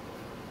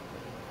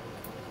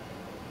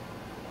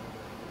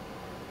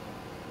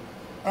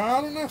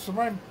 I don't know,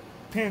 somebody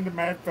pinned a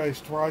mad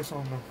face twice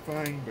on the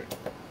thing, but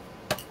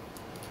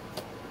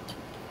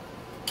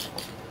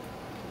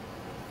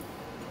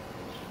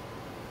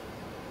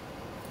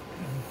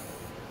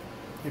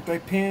if they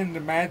pinned the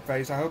mad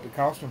face, I hope it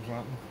cost them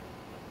something.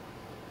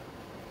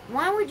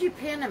 Why would you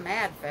pin a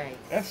mad face?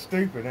 That's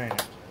stupid, ain't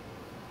it?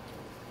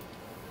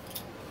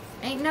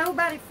 Ain't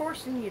nobody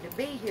forcing you to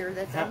be here.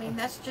 I mean,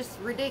 that's just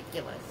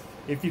ridiculous.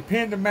 If you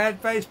pinned a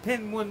mad face,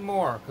 pin one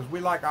more, because we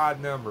like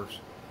odd numbers.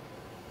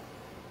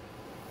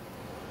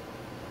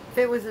 If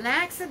it was an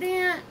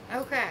accident,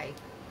 okay.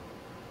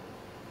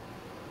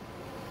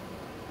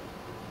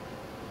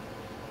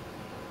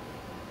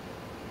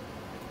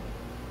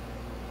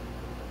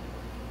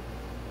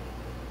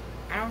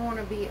 I don't want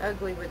to be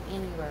ugly with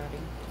anybody.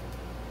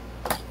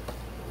 I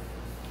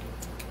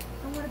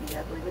don't want to be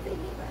ugly with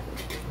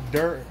anybody.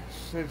 Durf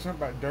said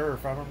something about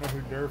Durf. I don't know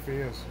who Durf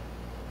is.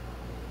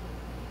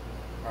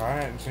 I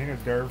hadn't seen a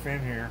Durf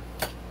in here.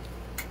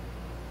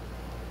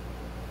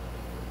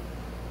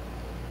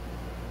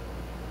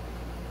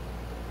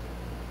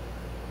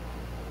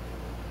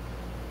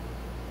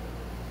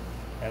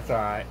 That's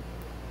alright.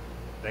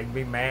 They can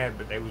be mad,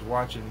 but they was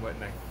watching, wasn't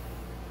they?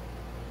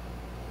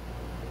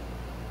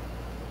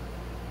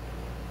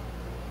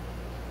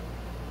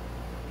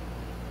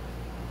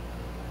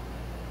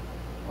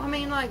 Well, I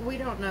mean, like, we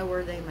don't know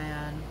where they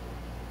mad.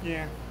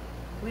 Yeah.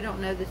 We don't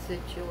know the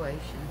situation.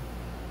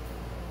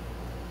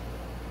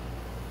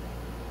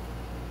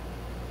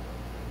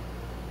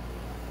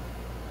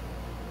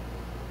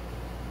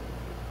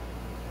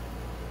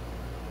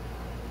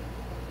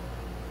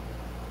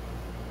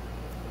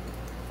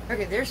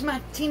 Okay, there's my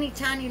teeny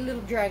tiny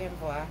little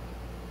dragonfly.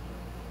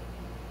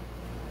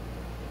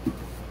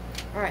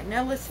 Alright,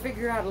 now let's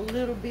figure out a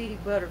little bitty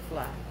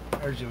butterfly.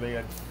 There's your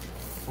lid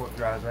before it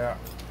dries out.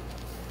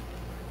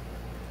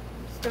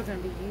 I'm still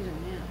going to be using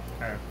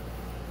that. Oh.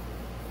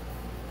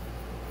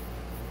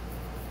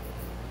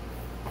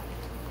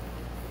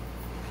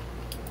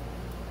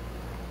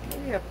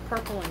 Maybe a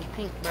purple and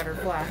pink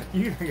butterfly.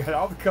 You got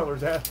all the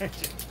colors out,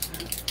 ain't you?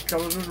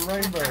 Colors of the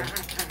rainbow.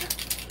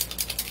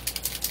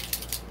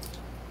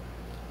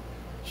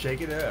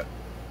 Shake it up.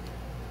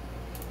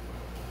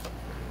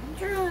 I'm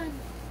trying.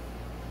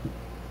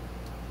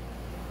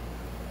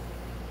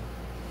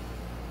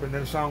 Putting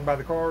in a song by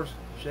the Cars.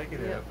 Shake it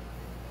Yep.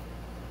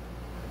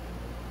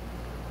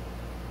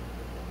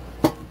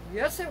 up.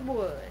 Yes, it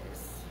was.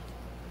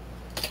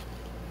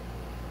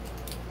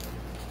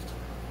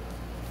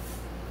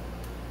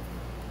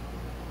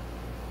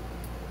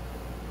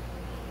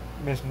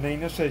 Miss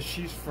Nina says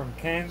she's from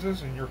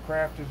Kansas and your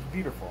craft is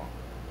beautiful.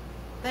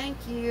 Thank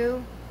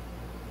you.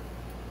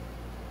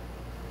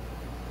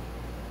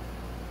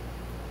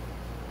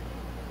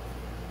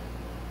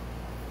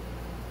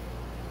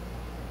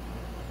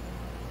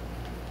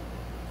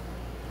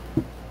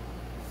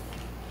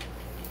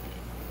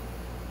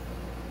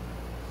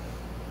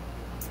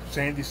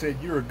 Sandy said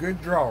you're a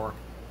good drawer.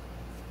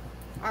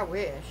 I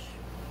wish.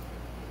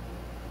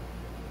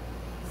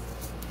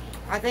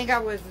 I think I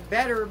was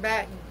better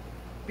back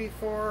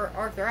before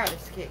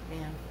arthritis kicked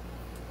in.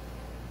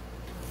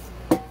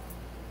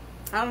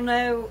 I don't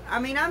know. I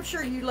mean, I'm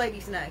sure you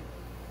ladies know.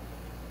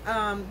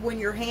 When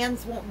your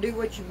hands won't do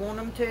what you want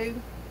them to.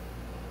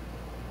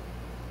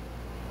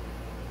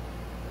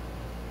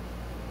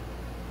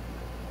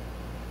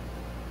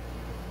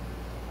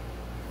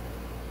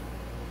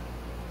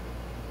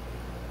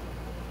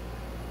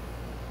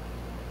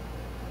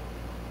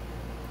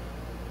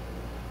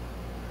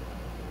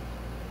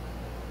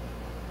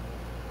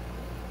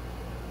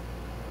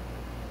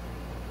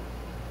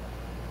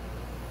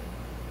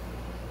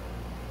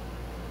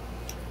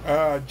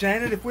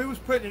 Janet, if we was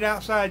putting it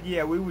outside,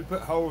 yeah, we would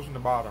put holes in the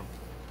bottom.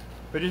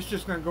 But it's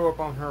just going to go up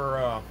on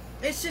her...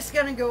 It's just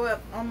going to go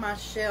up on my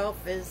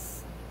shelf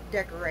as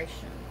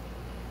decoration.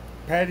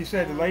 Patty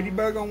said a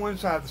ladybug on one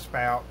side of the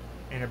spout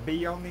and a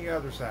bee on the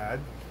other side.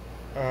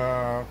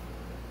 A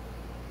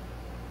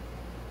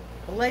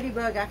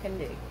ladybug I can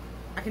do.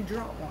 I can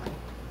draw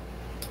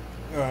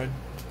one.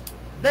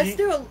 Let's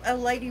do a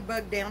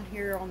ladybug down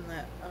here on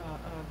the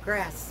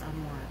grass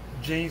somewhere.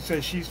 Jean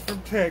says she's from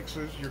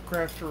Texas. Your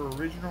crafts are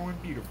original and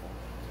beautiful.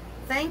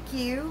 Thank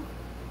you.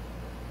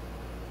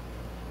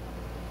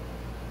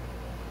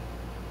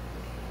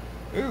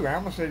 Ooh, I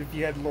almost said if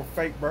you had a little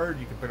fake bird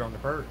you could put on the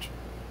perch.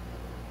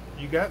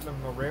 You got them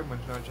little red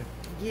ones, don't you?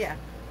 Yeah.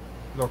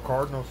 Little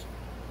cardinals.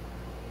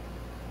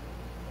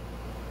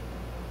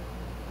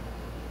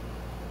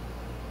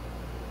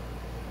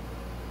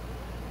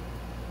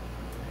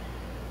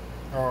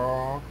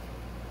 Aw.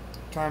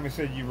 Tommy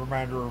said you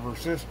remind her of her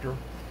sister.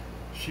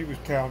 She was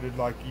talented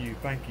like you.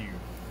 Thank you.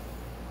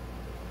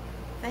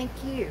 Thank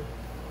you.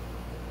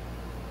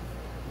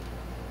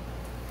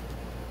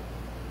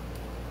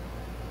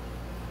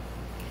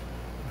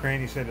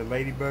 Granny said a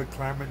ladybug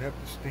climbing up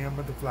the stem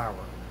of the flower.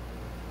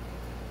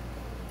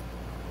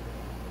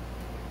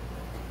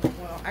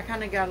 Well, I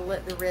kind of got to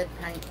let the red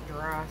paint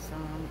dry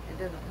some. It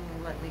doesn't want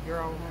to let me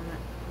draw on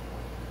it.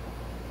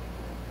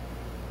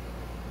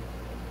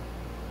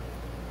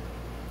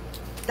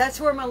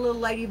 That's where my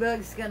little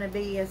ladybug's going to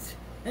be as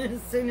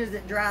soon as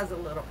it dries a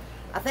little.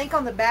 I think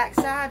on the back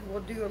side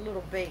we'll do a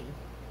little bee.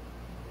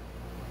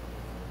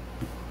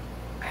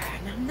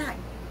 And I'm not...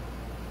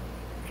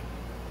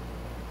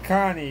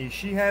 Connie,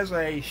 she has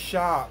a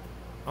shop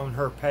on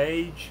her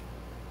page.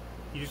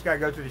 You just got to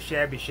go to the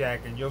Shabby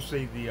Shack and you'll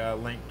see the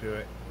link to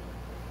it.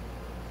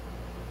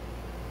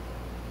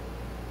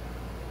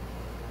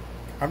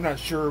 I'm not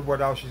sure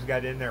what else she's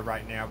got in there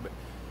right now, but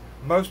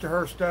most of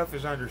her stuff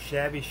is under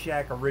Shabby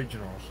Shack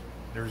Originals.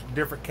 There's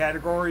different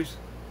categories.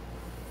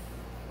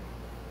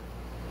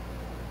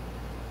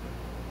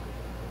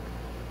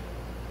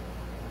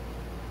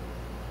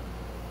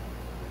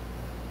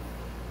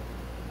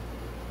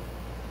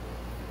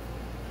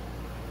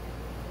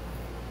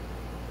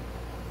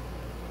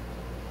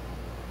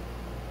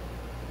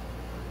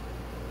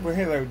 Well,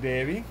 hello,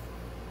 Debbie.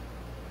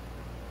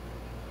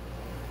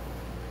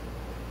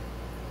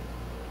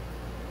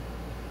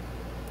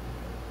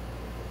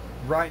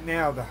 Right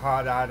now, the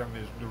hot item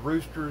is the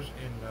roosters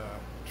and the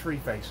tree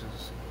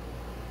faces.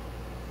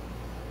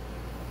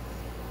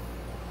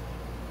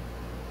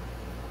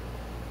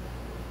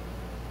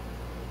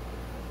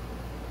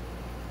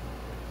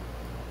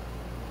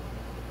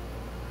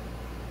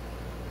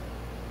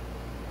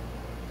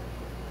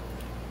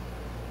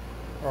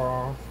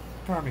 Oh,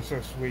 Tommy's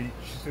so sweet.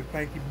 She said,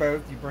 thank you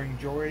both. You bring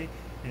joy,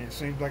 and it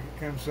seems like it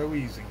comes so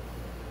easy.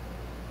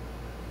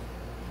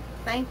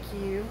 Thank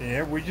you.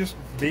 Yeah, we just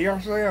be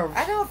ourselves.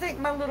 I don't think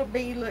my little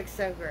bee looks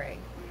so great.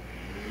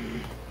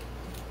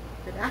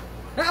 But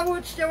I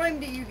will show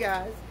him to you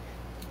guys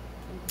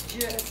in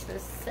just a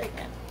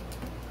second.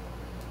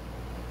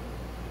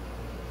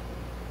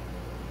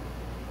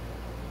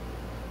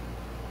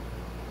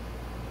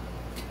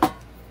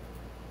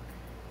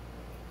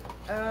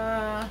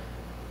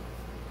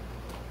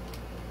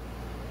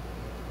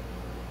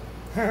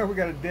 We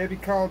got a Debbie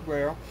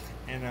Caldwell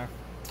and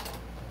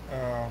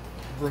a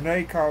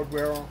Renee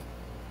Caldwell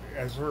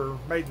as her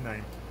maiden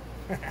name.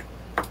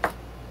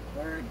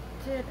 Where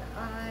did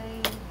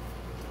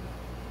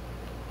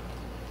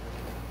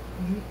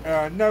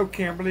I... No,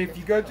 Kimberly, if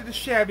you go to the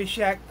Shabby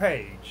Shack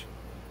page,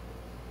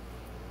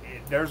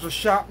 there's a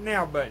Shop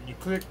Now button. You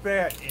click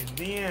that, and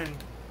then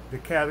the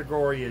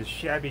category is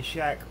Shabby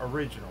Shack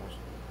Originals.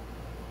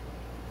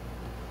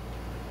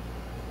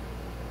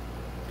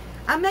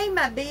 I made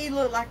my bee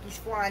look like he's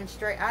flying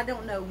straight. I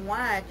don't know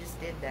why I just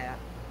did that.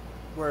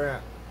 Where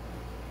at?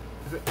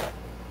 Is it?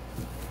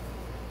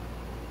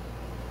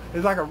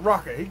 It's like a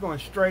rocket. He's going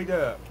straight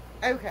up.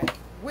 Okay.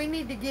 We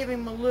need to give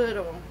him a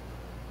little...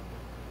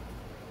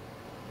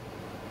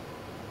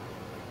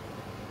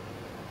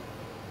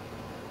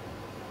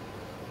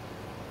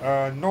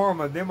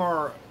 Norma, them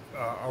are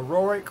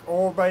heroic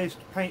oil-based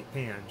paint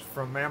pens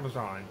from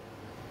Amazon.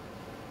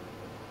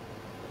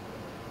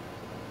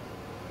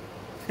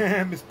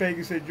 Miss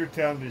Peggy said you're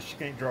telling us she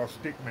can't draw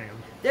stick man.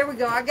 There we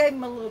go. I gave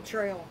him a little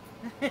trail.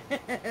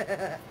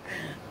 I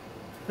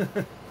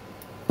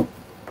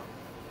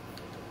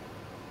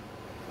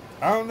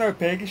don't know,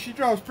 Peggy. She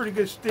draws pretty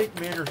good stick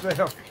men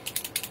herself.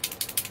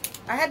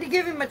 I had to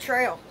give him a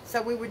trail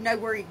so we would know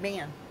where he'd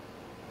been.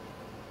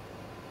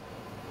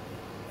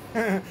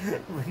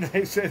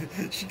 Renee said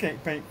she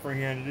can't paint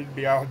freehanded. It'd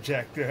be all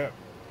jacked up.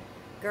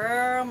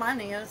 Girl, mine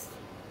is.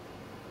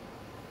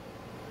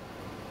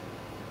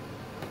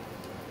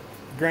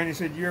 Granny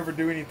said, you ever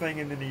do anything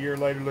and then a year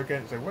later look at it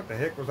and say, what the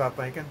heck was I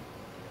thinking?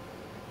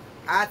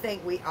 I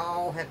think we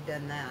all have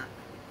done that.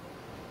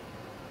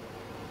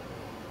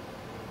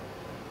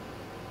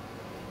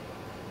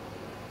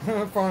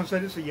 Fawn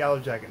said it's a yellow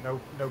jacket. No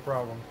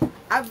problem.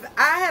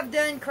 I have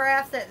done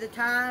crafts at the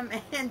time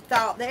and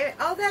thought,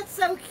 oh, that's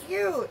so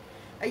cute.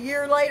 A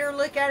year later,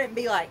 look at it and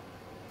be like,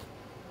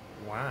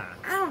 why?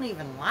 I don't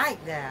even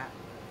like that.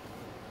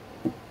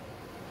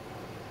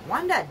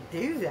 Why did I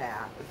do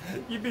that?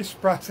 You'd be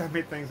surprised how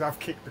many things I've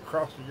kicked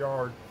across the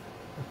yard.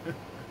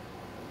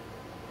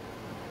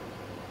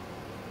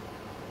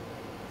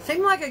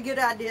 Seemed like a good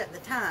idea at the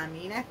time,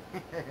 you know?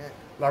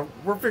 Like,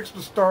 we're fixing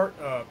to start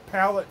a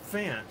pallet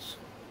fence.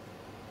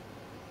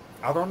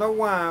 I don't know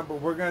why,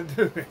 but we're going to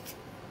do it.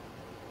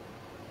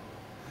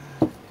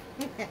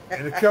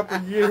 In a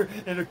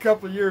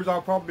couple of years,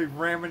 I'll probably be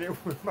ramming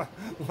it with my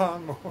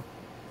lawnmower.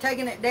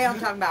 taking it down,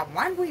 talking about,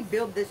 why did we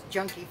build this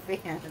junky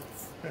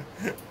fence?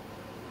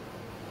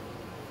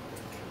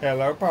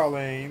 Hello,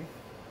 Pauline.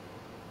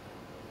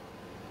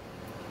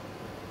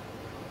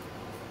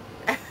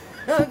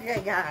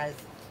 Okay, guys.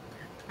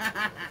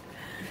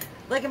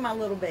 Look at my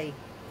little bee.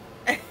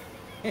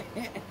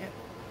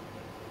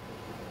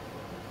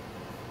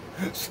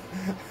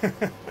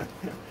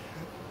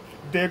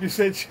 Debbie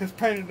said just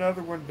paint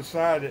another one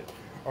beside it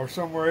or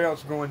somewhere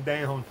else going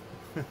down.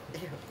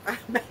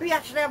 Maybe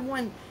I should have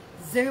one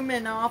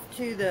zooming off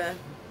to the...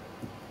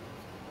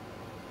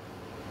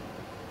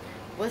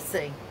 Let's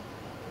see.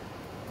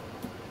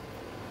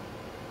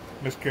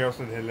 Miss Carol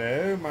said,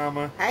 hello,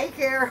 Mama. Hey,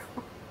 Carol.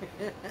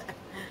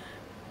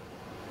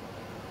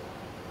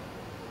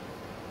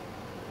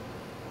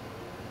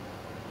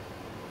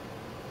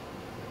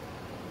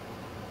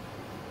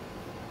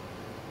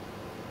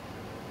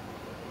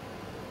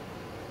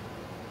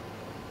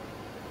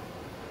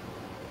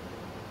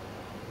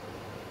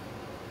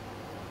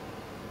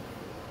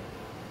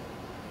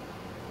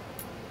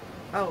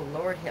 Oh,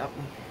 Lord help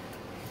me.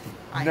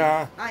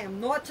 I am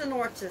not an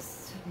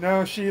artist.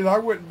 No, Sheila, I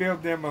wouldn't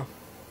build them a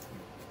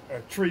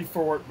tree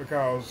fort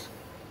because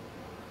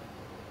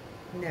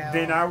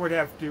then I would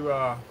have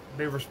to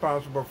be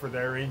responsible for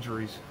their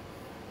injuries.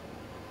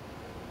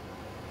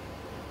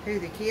 Who,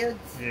 the kids?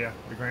 Yeah,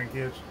 the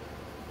grandkids.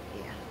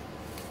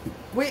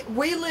 Yeah.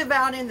 We live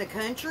out in the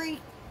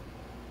country,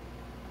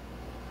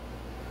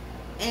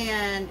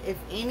 and if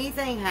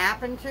anything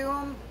happened to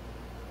them,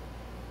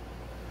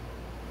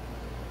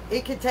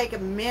 it could take a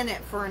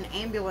minute for an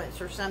ambulance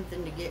or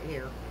something to get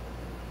here.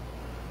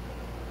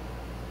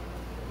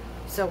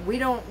 So we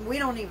don't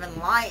even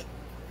like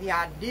the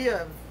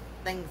idea of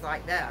things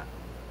like that.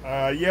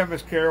 Yeah,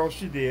 Miss Carol,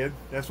 she did.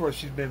 That's what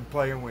she's been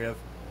playing with.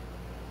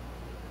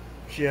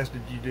 She asked,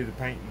 did you do the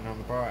painting on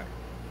the pot?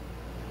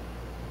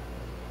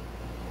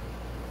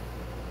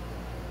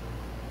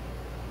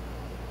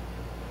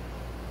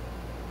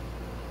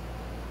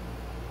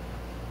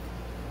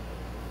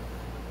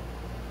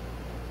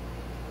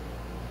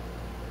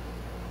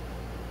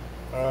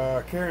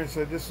 Karen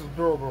said, this is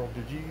adorable.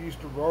 Did you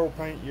used to roll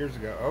paint years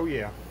ago? Oh,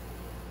 yeah.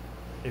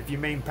 If you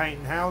mean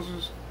painting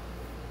houses,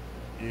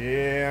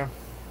 yeah.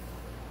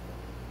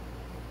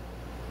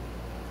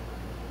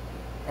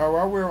 Oh,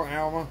 I will,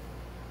 Alma.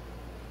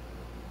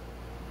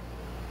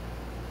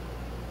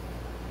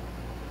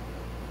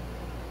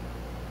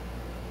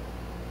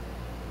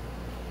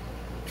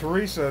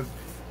 Teresa,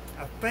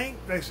 I think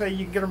they say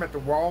you can get them at the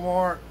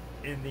Walmart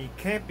in the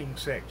camping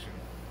section.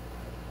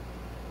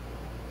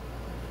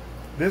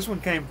 This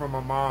one came from my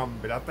mom,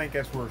 but I think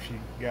that's where she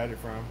got it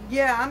from.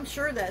 Yeah, I'm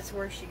sure that's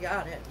where she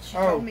got it. She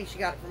told me she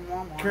got it from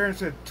Walmart. Karen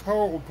said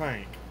toll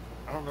paint.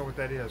 I don't know what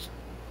that is.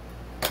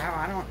 Oh,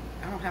 I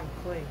don't have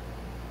a clue.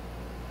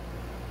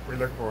 What are you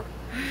looking for?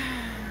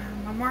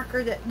 My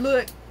marker that,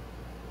 look.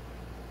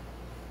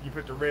 You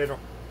put the red on.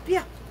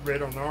 Yeah.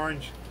 Red on the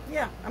orange.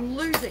 Yeah, I'm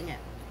losing it.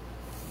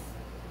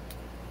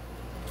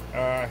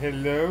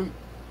 Hello,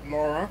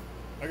 Laura.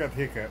 I got the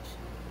hiccups.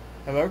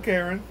 Hello,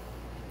 Karen.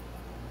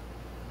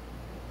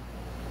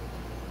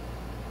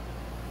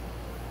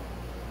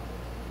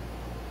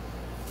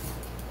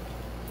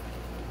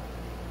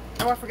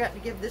 Oh, I forgot to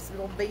give this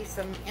little bee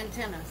some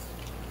antennas.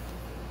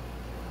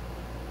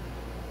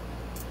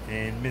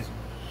 And Miss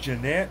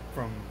Jeanette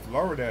from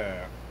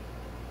Florida.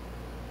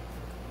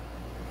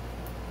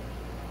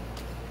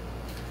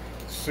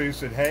 Sue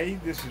said, hey,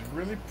 this is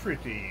really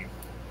pretty.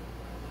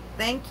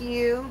 Thank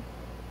you.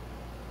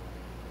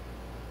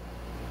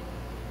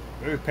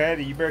 Ooh,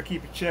 Patty, you better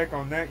keep a check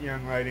on that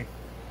young lady.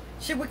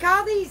 Should we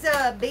call these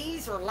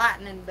bees or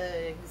lightning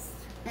bugs?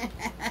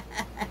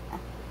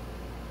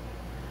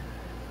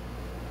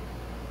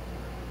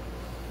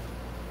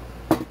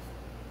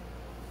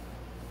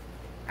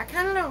 I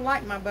kind of don't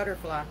like my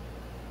butterfly.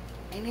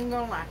 Ain't even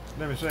gonna lie.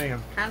 Let me see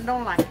him. Kind of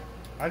don't like it.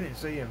 I didn't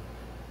see him.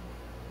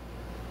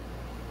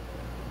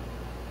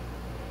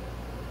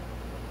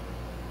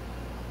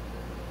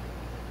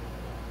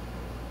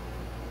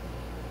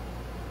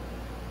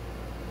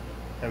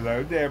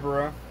 Hello,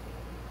 Deborah.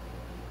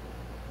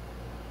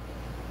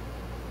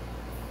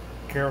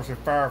 Carol said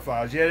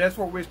fireflies. Yeah, that's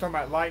what we was talking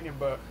about, lightning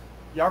bug.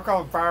 Y'all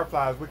call them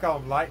fireflies. We call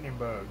them lightning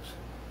bugs.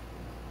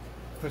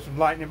 Put some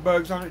lightning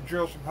bugs on it,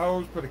 drill some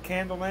holes, put a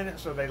candle in it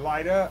so they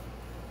light up.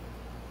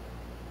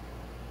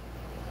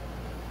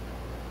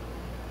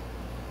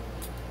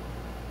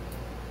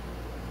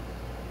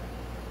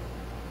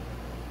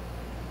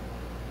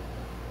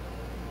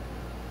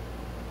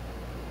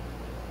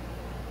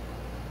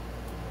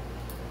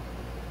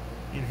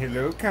 And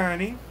hello,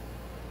 Connie.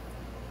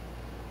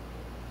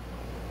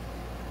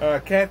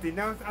 Kathy,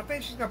 no, I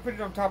think she's going to put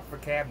it on top of a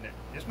cabinet.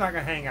 It's not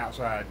going to hang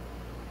outside.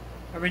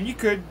 I mean, you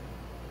could,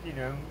 you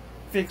know,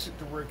 fix it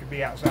to where it could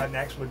be outside and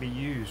actually be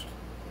used.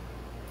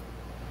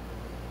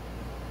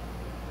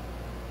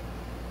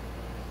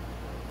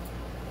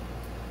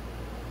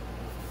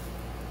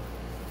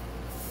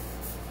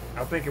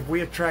 I think if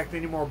we attract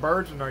any more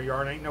birds in our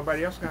yard, ain't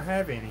nobody else going to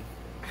have any.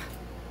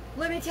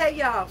 Let me tell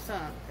y'all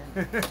something.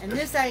 And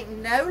this ain't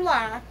no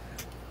lie.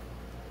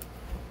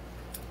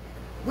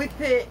 We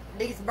put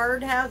these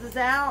birdhouses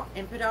out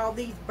and put all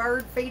these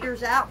bird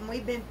feeders out, and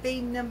we've been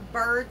feeding them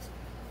birds.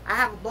 I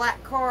have a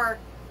black car.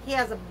 He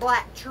has a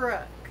black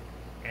truck.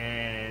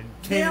 And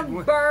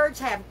them birds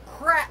have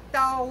crapped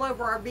all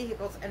over our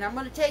vehicles. And I'm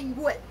going to tell you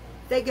what.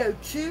 They go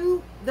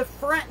to the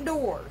front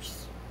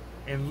doors.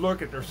 And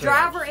look at themselves.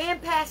 Driver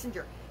and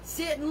passenger.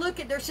 Sit and look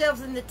at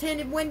themselves in the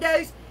tinted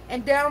windows.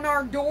 And down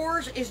our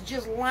doors is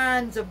just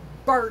lines of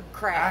bird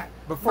crap.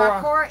 My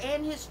car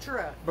and his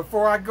truck.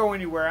 Before I go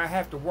anywhere, I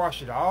have to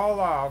wash it all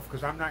off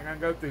because I'm not going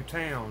to go through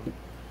town.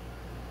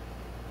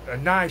 A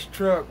nice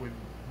truck with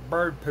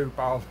bird poop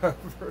all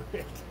over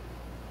it.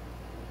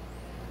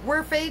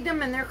 We're feeding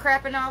them and they're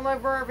crapping all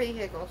over our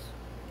vehicles.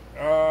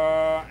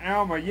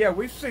 Alma, yeah,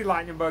 we see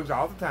lightning bugs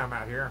all the time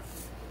out here.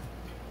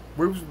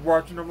 We was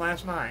watching them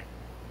last night.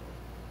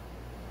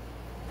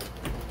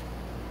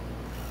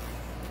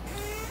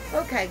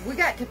 Okay, we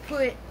got to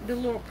put the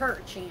little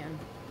perch in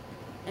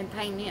and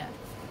paint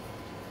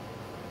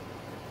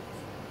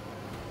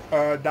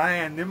it.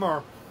 Diane, them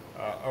are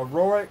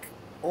heroic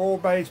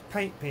oil-based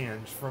paint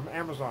pens from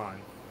Amazon.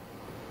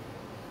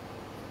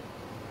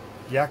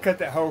 Yeah, I cut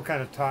that hole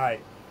kind of tight.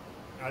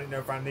 I didn't know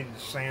if I needed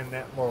to sand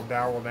that little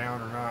dowel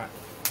down or not.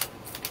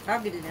 I'll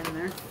get it in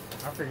there.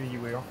 I figure you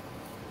will.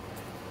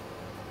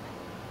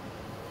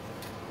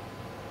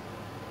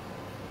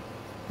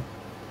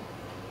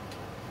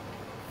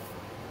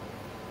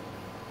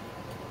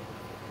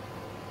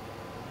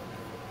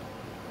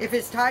 If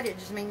it's tight, it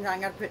just means I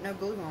ain't got to put no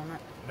glue on it.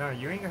 No,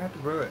 you ain't gonna have to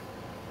glue it.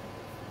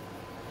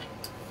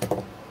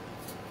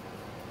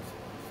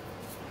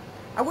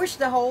 I wish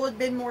the hole had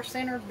been more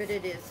centered, but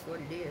it is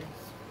what it is.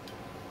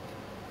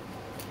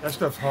 That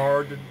stuff's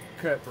hard to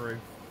cut through.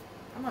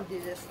 I'm going to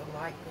do this the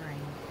light green.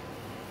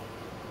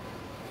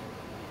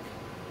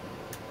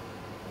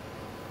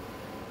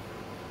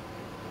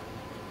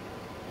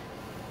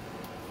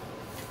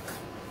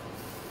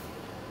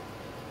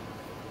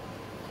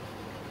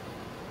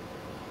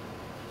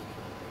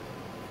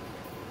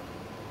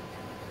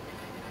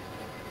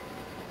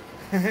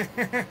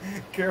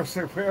 Carol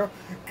said, well,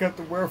 cut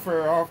the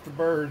welfare off the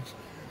birds.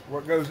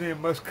 What goes in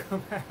must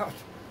come out.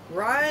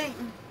 Right?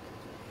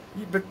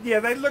 But yeah,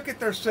 they look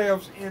at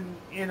themselves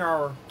in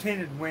our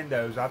tinted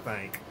windows, I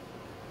think.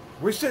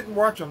 We sit and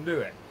watch them do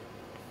it.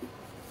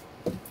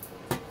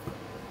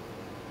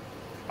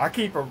 I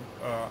keep a...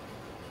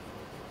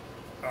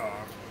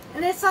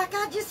 and it's like,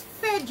 I just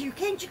fed you.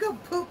 Can't you go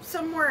poop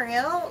somewhere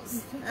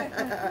else?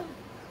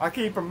 I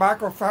keep a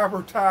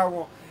microfiber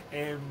towel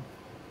and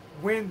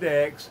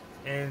Windex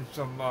and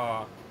some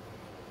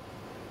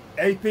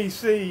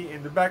APC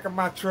in the back of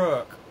my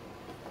truck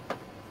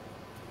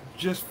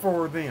just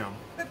for them.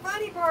 The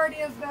funny part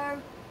is,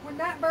 though, when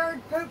that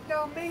bird pooped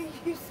on me,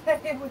 you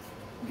said it was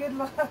good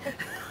luck.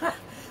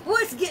 Well,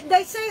 it's good.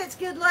 They say it's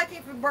good luck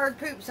if a bird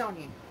poops on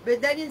you,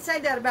 but they didn't say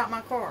that about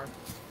my car.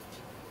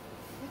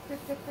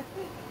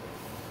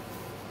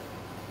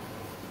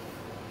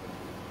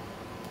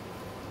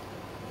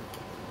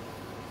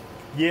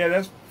 Yeah,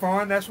 that's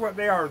fun. That's what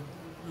they are,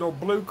 little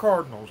blue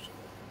cardinals.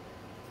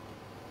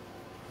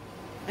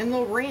 And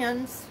little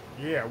wrens.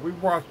 Yeah, we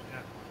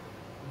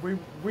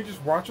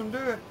just watch them do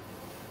it.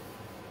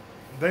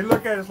 They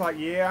look at us like,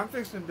 yeah, I'm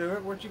fixing to do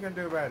it. What you gonna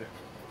do about it?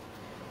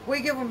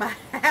 We give them a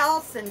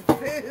house and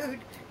food,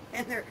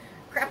 and they're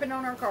crapping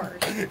on our cars.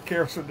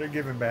 Carol said they're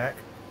giving back.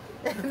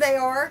 They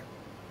are.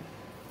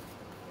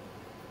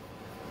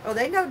 Oh,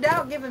 they no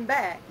doubt giving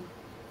back.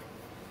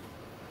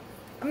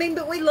 I mean,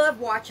 but we love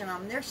watching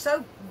them. They're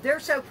so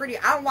pretty.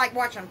 I don't like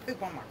watching them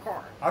poop on my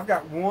car. I've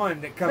got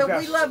one that comes out.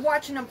 But we love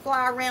watching them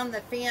fly around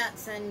the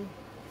fence and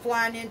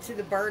flying into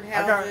the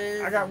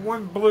birdhouses. I got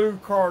one blue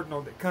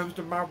cardinal that comes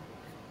to my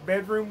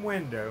bedroom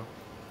window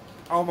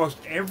almost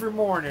every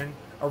morning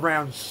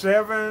around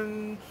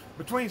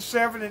between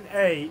 7 and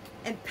 8.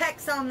 And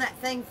pecks on that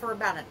thing for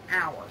about an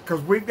hour.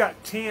 Because we've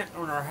got tint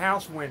on our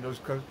house windows,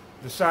 because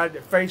the side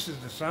that faces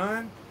the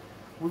sun,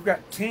 we've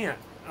got tint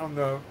on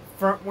the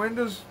front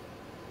windows.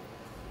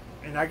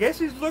 And I guess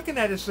he's looking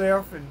at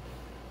himself, and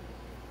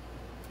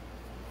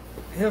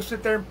he'll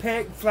sit there and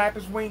peck and flap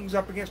his wings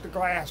up against the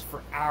glass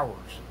for hours.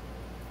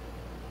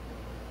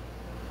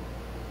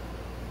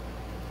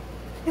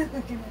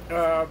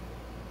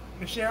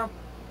 Michelle,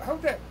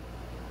 hold that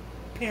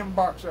pen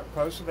box up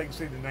close so they can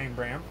see the name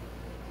brand.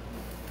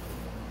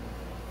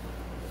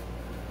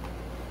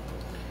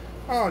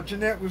 Oh,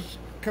 Jeanette was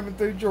coming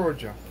through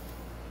Georgia,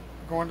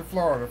 going to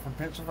Florida from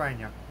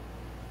Pennsylvania.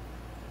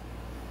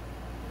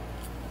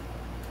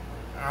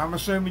 I'm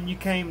assuming you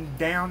came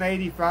down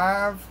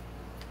 85.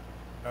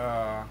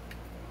 Well,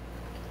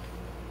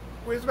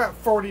 it's about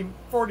 40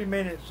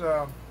 minutes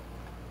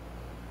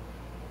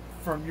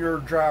from your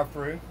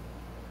drive-through.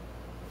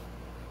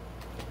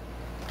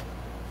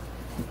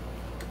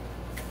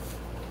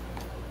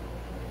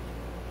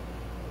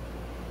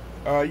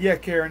 Yeah,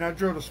 Karen, I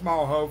drilled a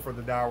small hole for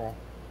the dowel.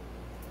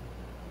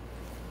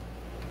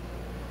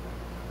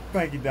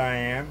 Thank you,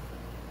 Diane.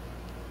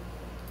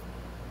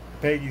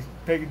 Peggy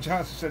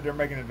Johnson said they're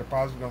making a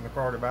deposit on the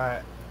car to buy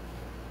it.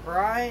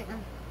 Right?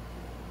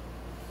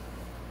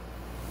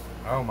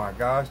 Oh my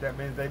gosh, that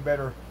means they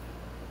better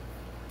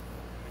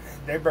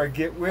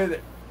get with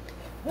it.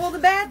 Well, the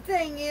bad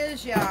thing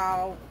is,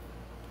 y'all,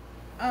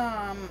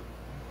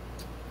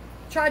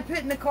 tried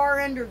putting the car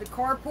under the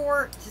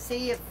carport to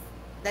see if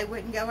they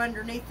wouldn't go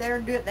underneath there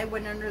and do it. They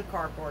went under the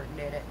carport and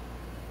did it.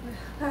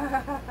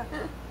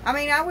 I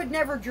mean, I would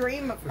never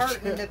dream of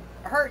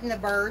hurting the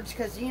birds,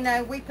 because, you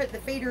know, we put the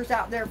feeders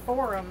out there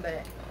for them,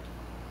 but...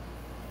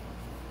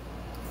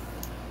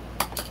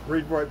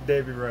 Read what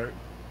Debbie wrote.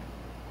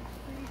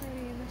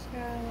 Pretty in the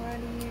sky, why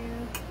do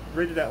you...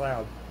 Read it out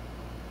loud.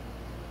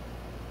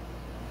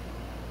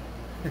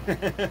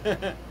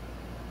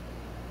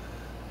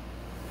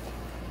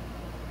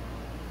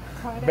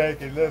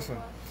 Becky, listen.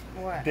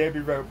 What? Debbie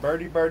wrote,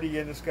 birdie, birdie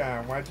in the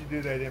sky. Why'd you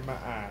do that in my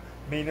eye?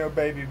 Me no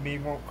baby, me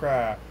won't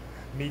cry.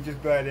 Me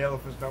just glad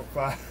elephants don't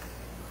fly.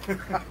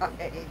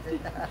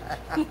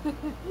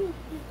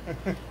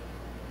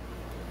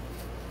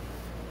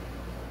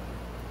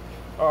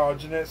 Oh,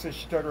 Jeanette says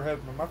she told her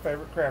husband, my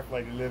favorite craft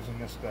lady lives in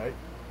this state.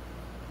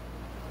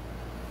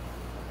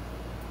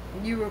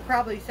 You were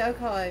probably so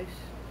close.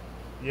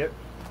 Yep.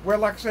 Well,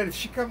 like I said, if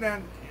she come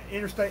down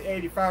Interstate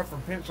 85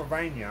 from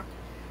Pennsylvania,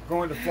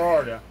 going to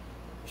Florida,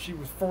 she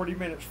was 40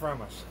 minutes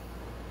from us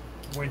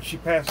when she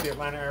passed the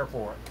Atlanta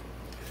airport.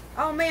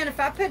 Oh man, if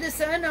I put the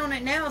sun on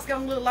it now, it's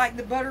gonna look like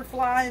the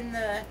butterfly in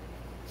the...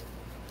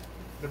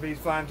 The bees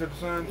flying to the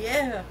sun?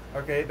 Yeah.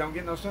 Okay, it don't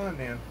get no sun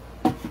then.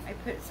 I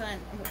put sun...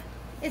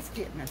 It's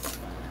getting us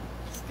sun.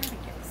 It's gotta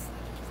get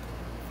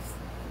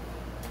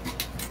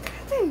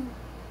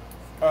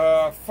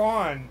sun.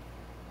 Fawn,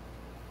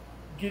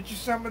 get you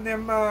some of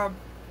them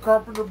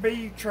carpenter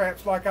bee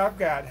traps like I've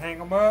got. Hang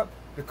them up.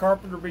 The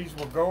carpenter bees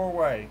will go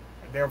away.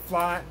 They'll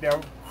fly,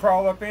 they'll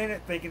crawl up in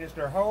it thinking it's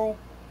their hole,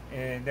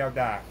 and they'll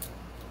die.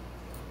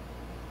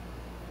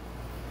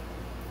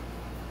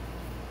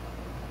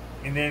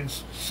 And then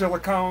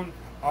silicone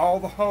all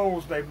the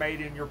holes they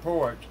made in your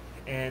porch,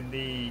 and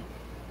the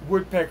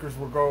woodpeckers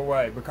will go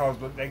away because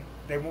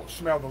they won't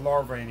smell the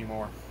larvae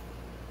anymore.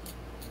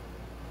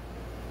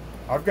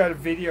 I've got a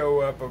video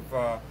up of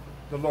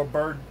the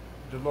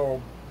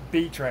little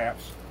bee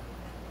traps.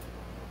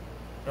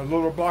 A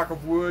little block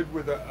of wood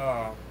with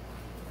a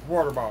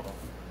water bottle.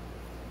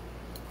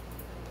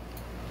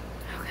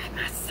 Okay,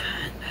 my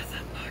son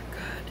doesn't look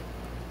good.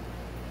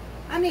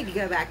 I need to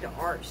go back to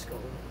art school.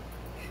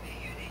 You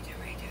need to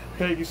redo it.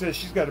 Peggy says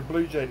she's got a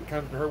blue jay that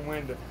comes to her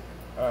window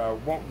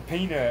wanting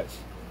peanuts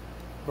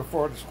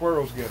before the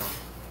squirrels get them.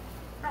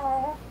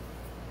 Oh.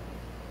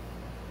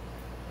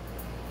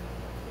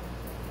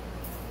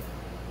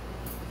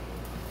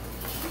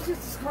 It's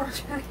just a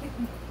scorch.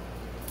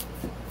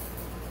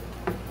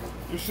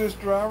 Your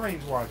sister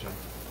Irene's watching.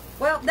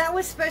 Well, that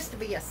was supposed to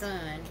be a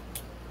son.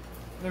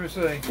 Let me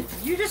see.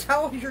 You just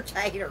hold your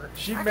tater.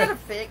 I gotta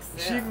fix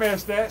this. She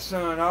messed that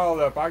sun all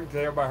up. I can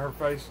tell by her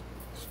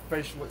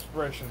facial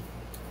expression.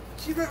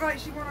 She look like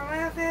she wanna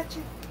laugh at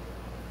you.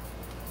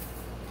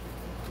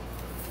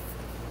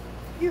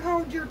 You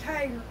hold your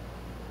tater.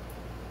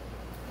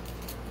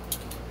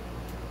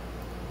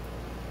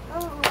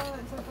 Oh,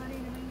 that's so funny to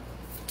me.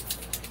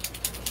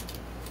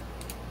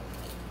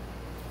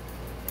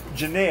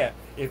 Jeanette,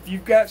 if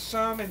you've got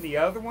some in the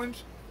other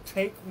ones,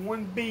 take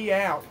one bee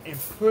out and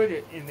put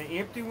it in the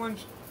empty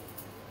ones,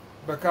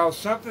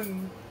 because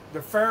the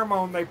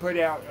pheromone they put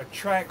out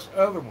attracts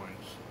other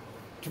ones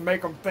to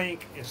make them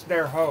think it's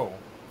their hole.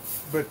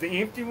 But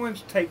the empty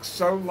ones take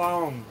so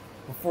long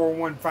before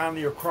one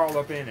finally will crawl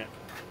up in it.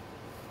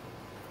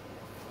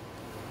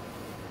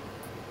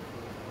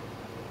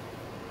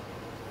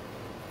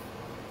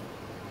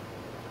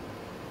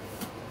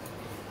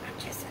 I'm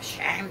just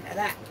ashamed of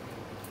that.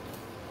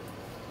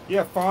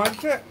 Yeah, Fawn,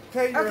 tell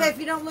your... Okay, if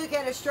you don't look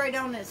at it straight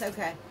on, it's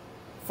okay.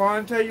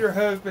 Fawn, tell your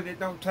husband it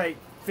don't take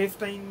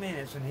 15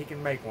 minutes and he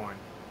can make one.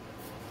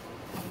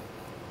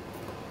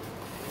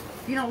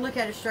 If you don't look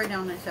at it straight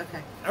on, it's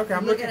okay. Okay,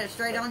 I'm looking at it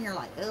straight on, you're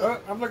like, ugh.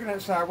 I'm looking at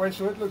it sideways,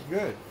 so it looks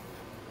good.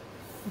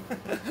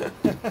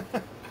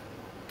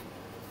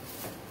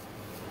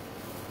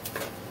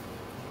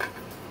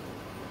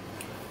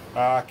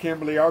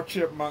 Kimberly, our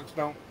chipmunks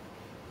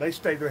they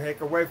stay the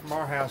heck away from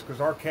our house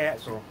because our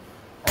cats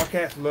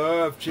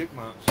love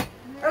chipmunks.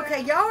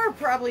 Okay, y'all are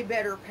probably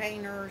better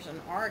painters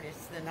and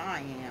artists than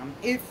I am.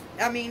 If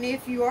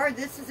you are,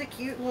 this is a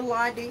cute little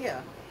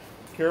idea.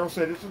 Carol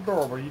said it's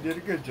adorable. You did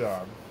a good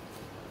job.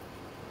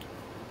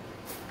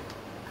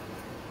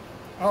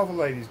 All the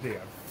ladies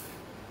did.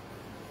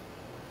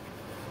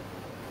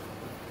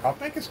 I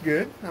think it's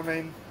good. I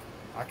mean,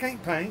 I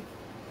can't paint.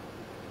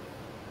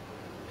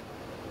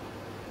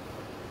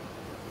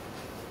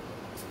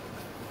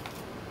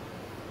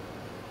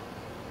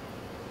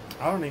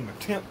 I don't even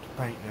attempt to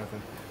paint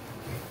nothing.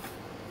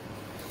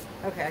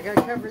 Okay, I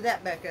gotta cover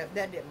that back up.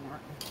 That didn't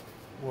work.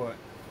 What?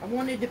 I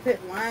wanted to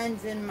put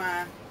lines in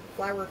my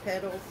flower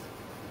petals,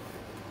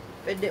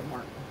 but it didn't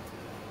work.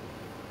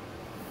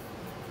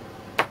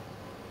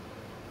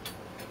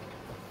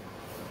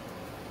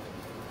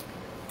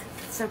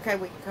 It's okay,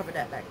 we can cover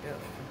that back up.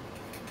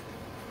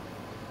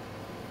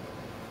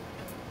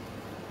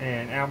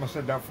 And Alma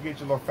said, don't forget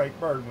your little fake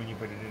bird when you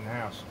put it in the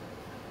house.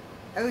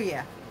 Oh,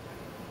 yeah.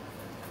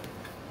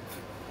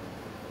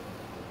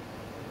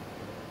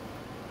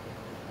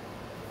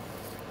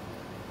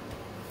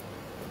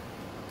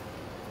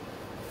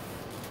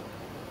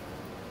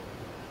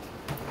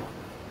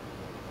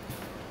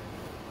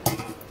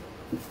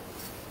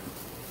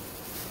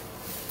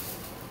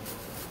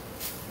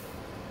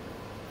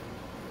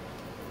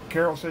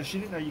 Carol says she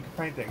didn't know you could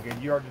paint that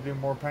good. You ought to do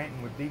more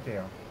painting with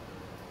detail.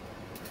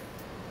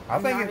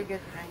 I'm not a good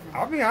painter.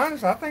 I'll be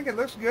honest, I think it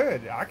looks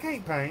good. I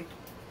can't paint.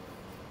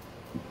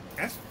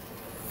 That's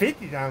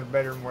 50 times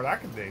better than what I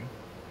can do.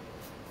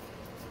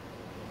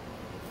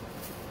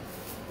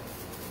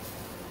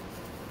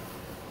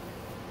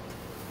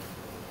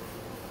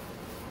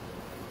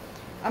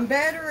 I'm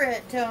better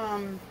at,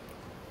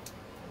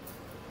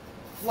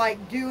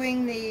 like,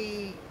 doing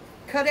the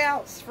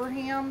cutouts for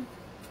him.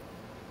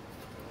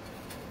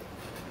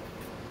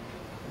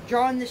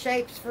 Drawing the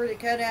shapes for the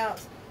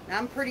cutouts.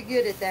 I'm pretty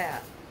good at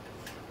that.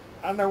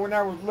 I know when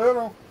I was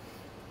little,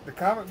 the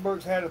comic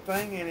books had a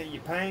thing in it. You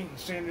paint and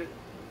send it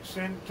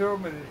to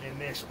them, and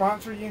they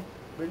sponsor you.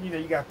 But you know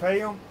you got to pay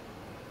them.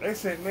 They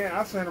sent me.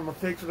 I sent them a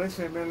picture. They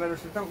sent me a letter.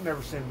 Said, "Don't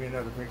never send me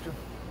another picture."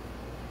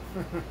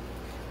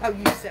 Oh,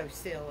 you're so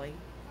silly.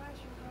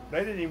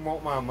 They didn't even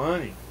want my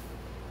money.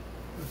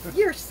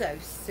 You're so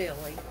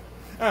silly.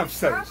 I'm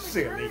so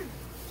silly.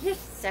 You're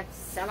so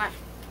silly.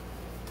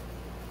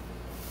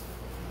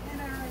 And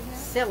I already know.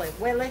 Silly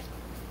Willie.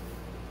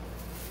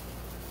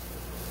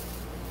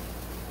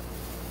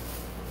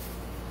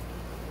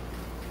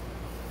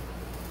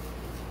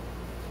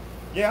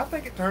 Yeah, I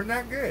think it turned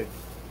out good.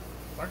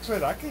 Like I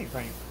said, I can't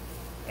paint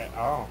at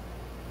all.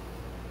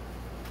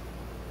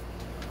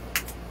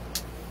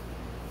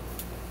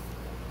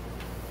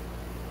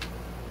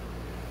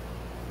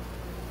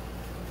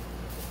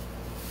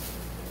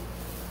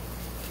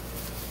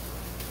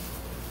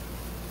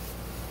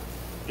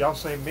 Y'all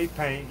see me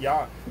paint,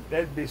 y'all,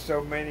 there'd be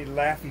so many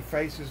laughy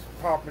faces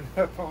popping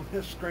up on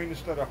this screen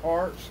instead of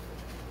hearts.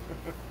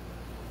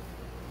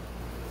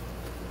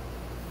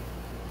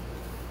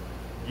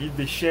 You'd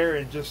be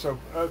sharing just so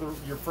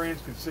your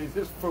friends could see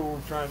this fool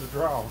trying to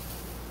draw.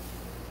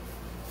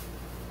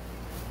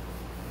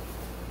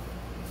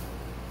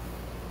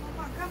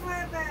 Come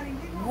laugh at him.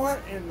 What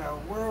in the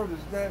world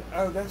is that?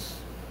 Oh, that's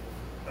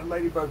a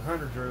ladybug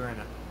Hunter drew in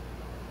it.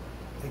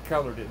 He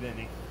colored it, didn't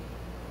he?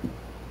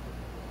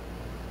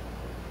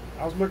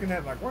 I was looking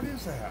at it like, what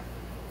is that?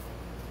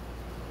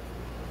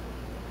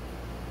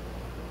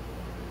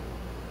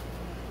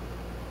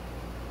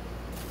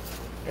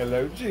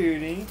 Hello,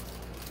 Judy.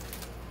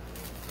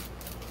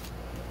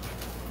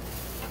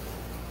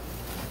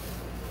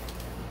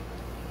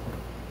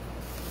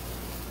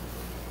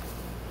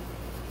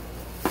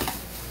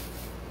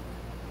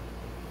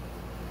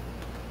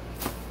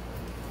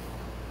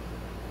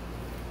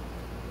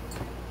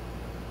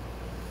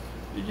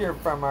 Did you ever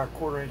find my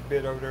 1/4-inch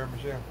bit over there,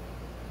 Michelle?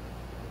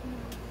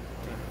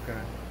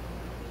 Okay.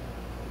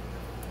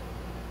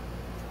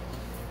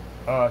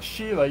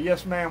 Sheila,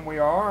 yes ma'am, we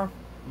are.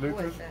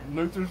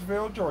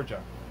 Luthersville,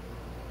 Georgia.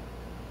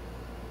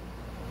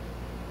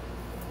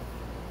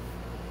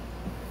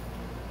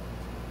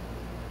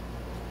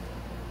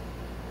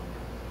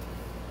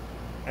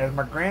 As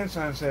my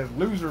grandson says,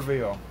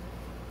 Loserville.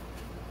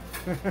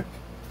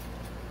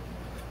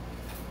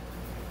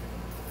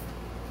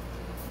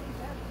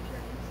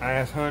 I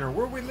asked Hunter,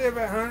 where we live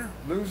at, Hunter?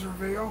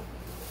 Loserville.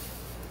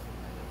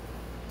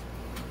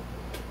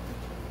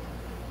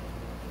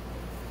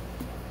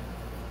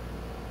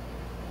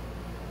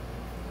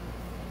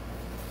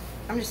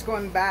 I'm just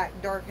going back,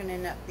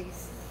 darkening up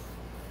these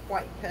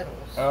white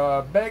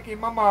petals. Becky,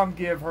 my mom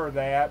gave her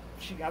that.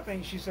 I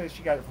think she says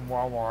she got it from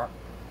Walmart.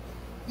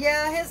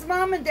 Yeah, his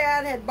mom and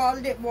dad had bought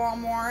it at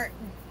Walmart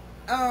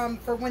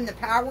for when the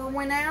power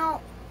went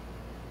out.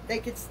 They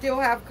could still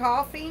have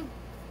coffee.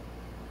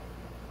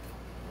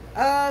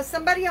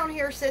 Somebody on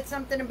here said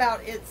something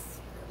about it's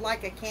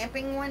like a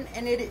camping one,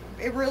 and it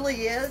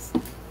really is.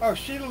 Oh,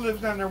 Sheila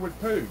lives down there with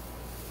Pooh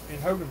in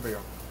Hoganville.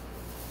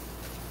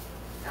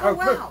 Oh,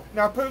 wow. Pooh.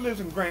 Now, Pooh lives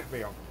in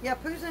Grantville. Yeah,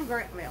 Pooh's in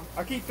Grantville.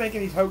 I keep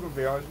thinking he's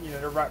Hoganville. You know,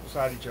 they're right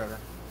beside each other.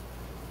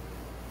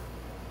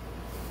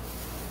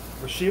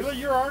 Well, Sheila,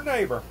 you're our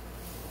neighbor.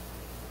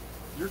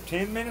 You're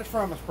 10 minutes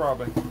from us,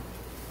 probably.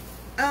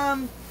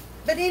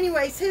 But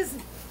anyways,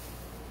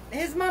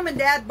 his mom and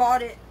dad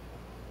bought it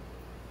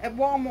at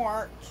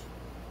Walmart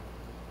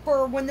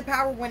for when the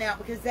power went out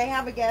because they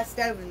have a gas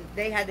stove and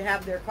they had to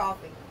have their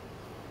coffee.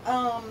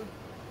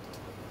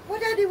 What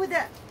did I do with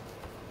that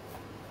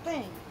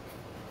thing?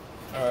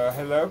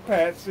 Hello,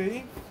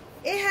 Patsy.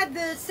 It had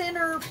the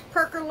center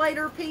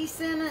percolator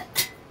piece in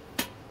it.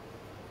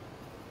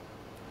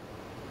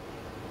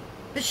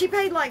 But she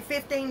paid like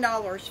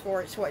 $15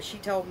 for it, is what she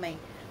told me.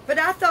 But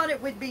I thought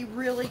it would be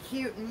really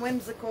cute and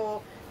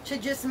whimsical to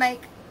just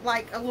make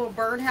like a little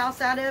birdhouse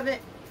out of it.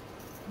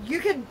 You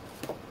could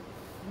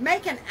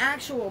make an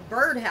actual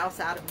birdhouse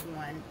out of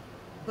one.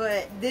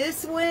 But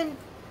this one,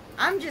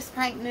 I'm just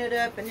painting it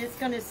up, and it's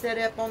going to set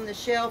up on the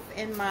shelf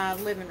in my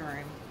living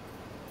room.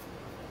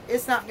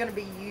 It's not going to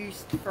be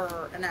used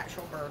for an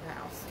actual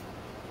birdhouse.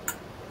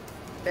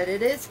 But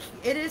it is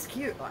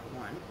cute like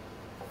one.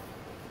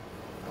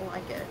 I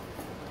like it.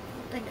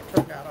 I think it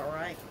turned out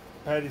alright.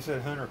 Patty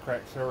said Hunter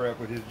cracks her up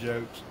with his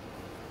jokes.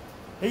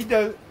 He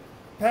does,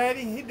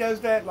 Patty, he does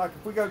that like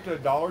if we go to a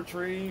Dollar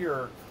Tree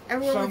or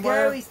Everywhere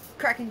somewhere. we go, he's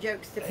cracking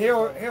jokes to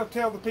people. He'll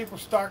tell the people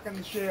stocking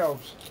the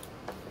shelves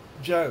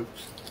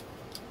jokes.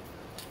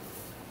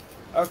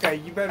 Okay,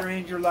 you better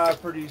end your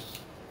live pretty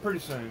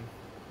soon.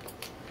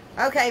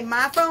 Okay,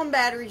 my phone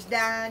battery's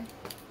died.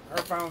 Her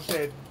phone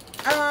said.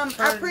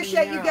 I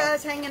appreciate you out.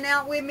 guys hanging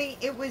out with me.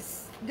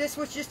 This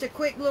was just a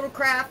quick little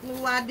craft,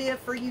 little idea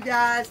for you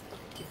guys.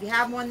 If you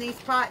have one of these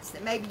pots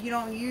that maybe you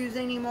don't use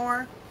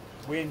anymore.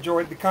 We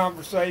enjoyed the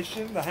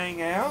conversation, the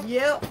hangout.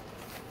 Yep.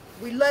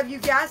 We love you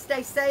guys.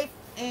 Stay safe.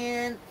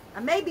 And I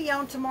may be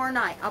on tomorrow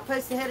night. I'll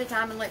post ahead of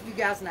time and let you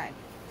guys know.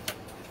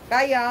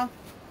 Bye, y'all.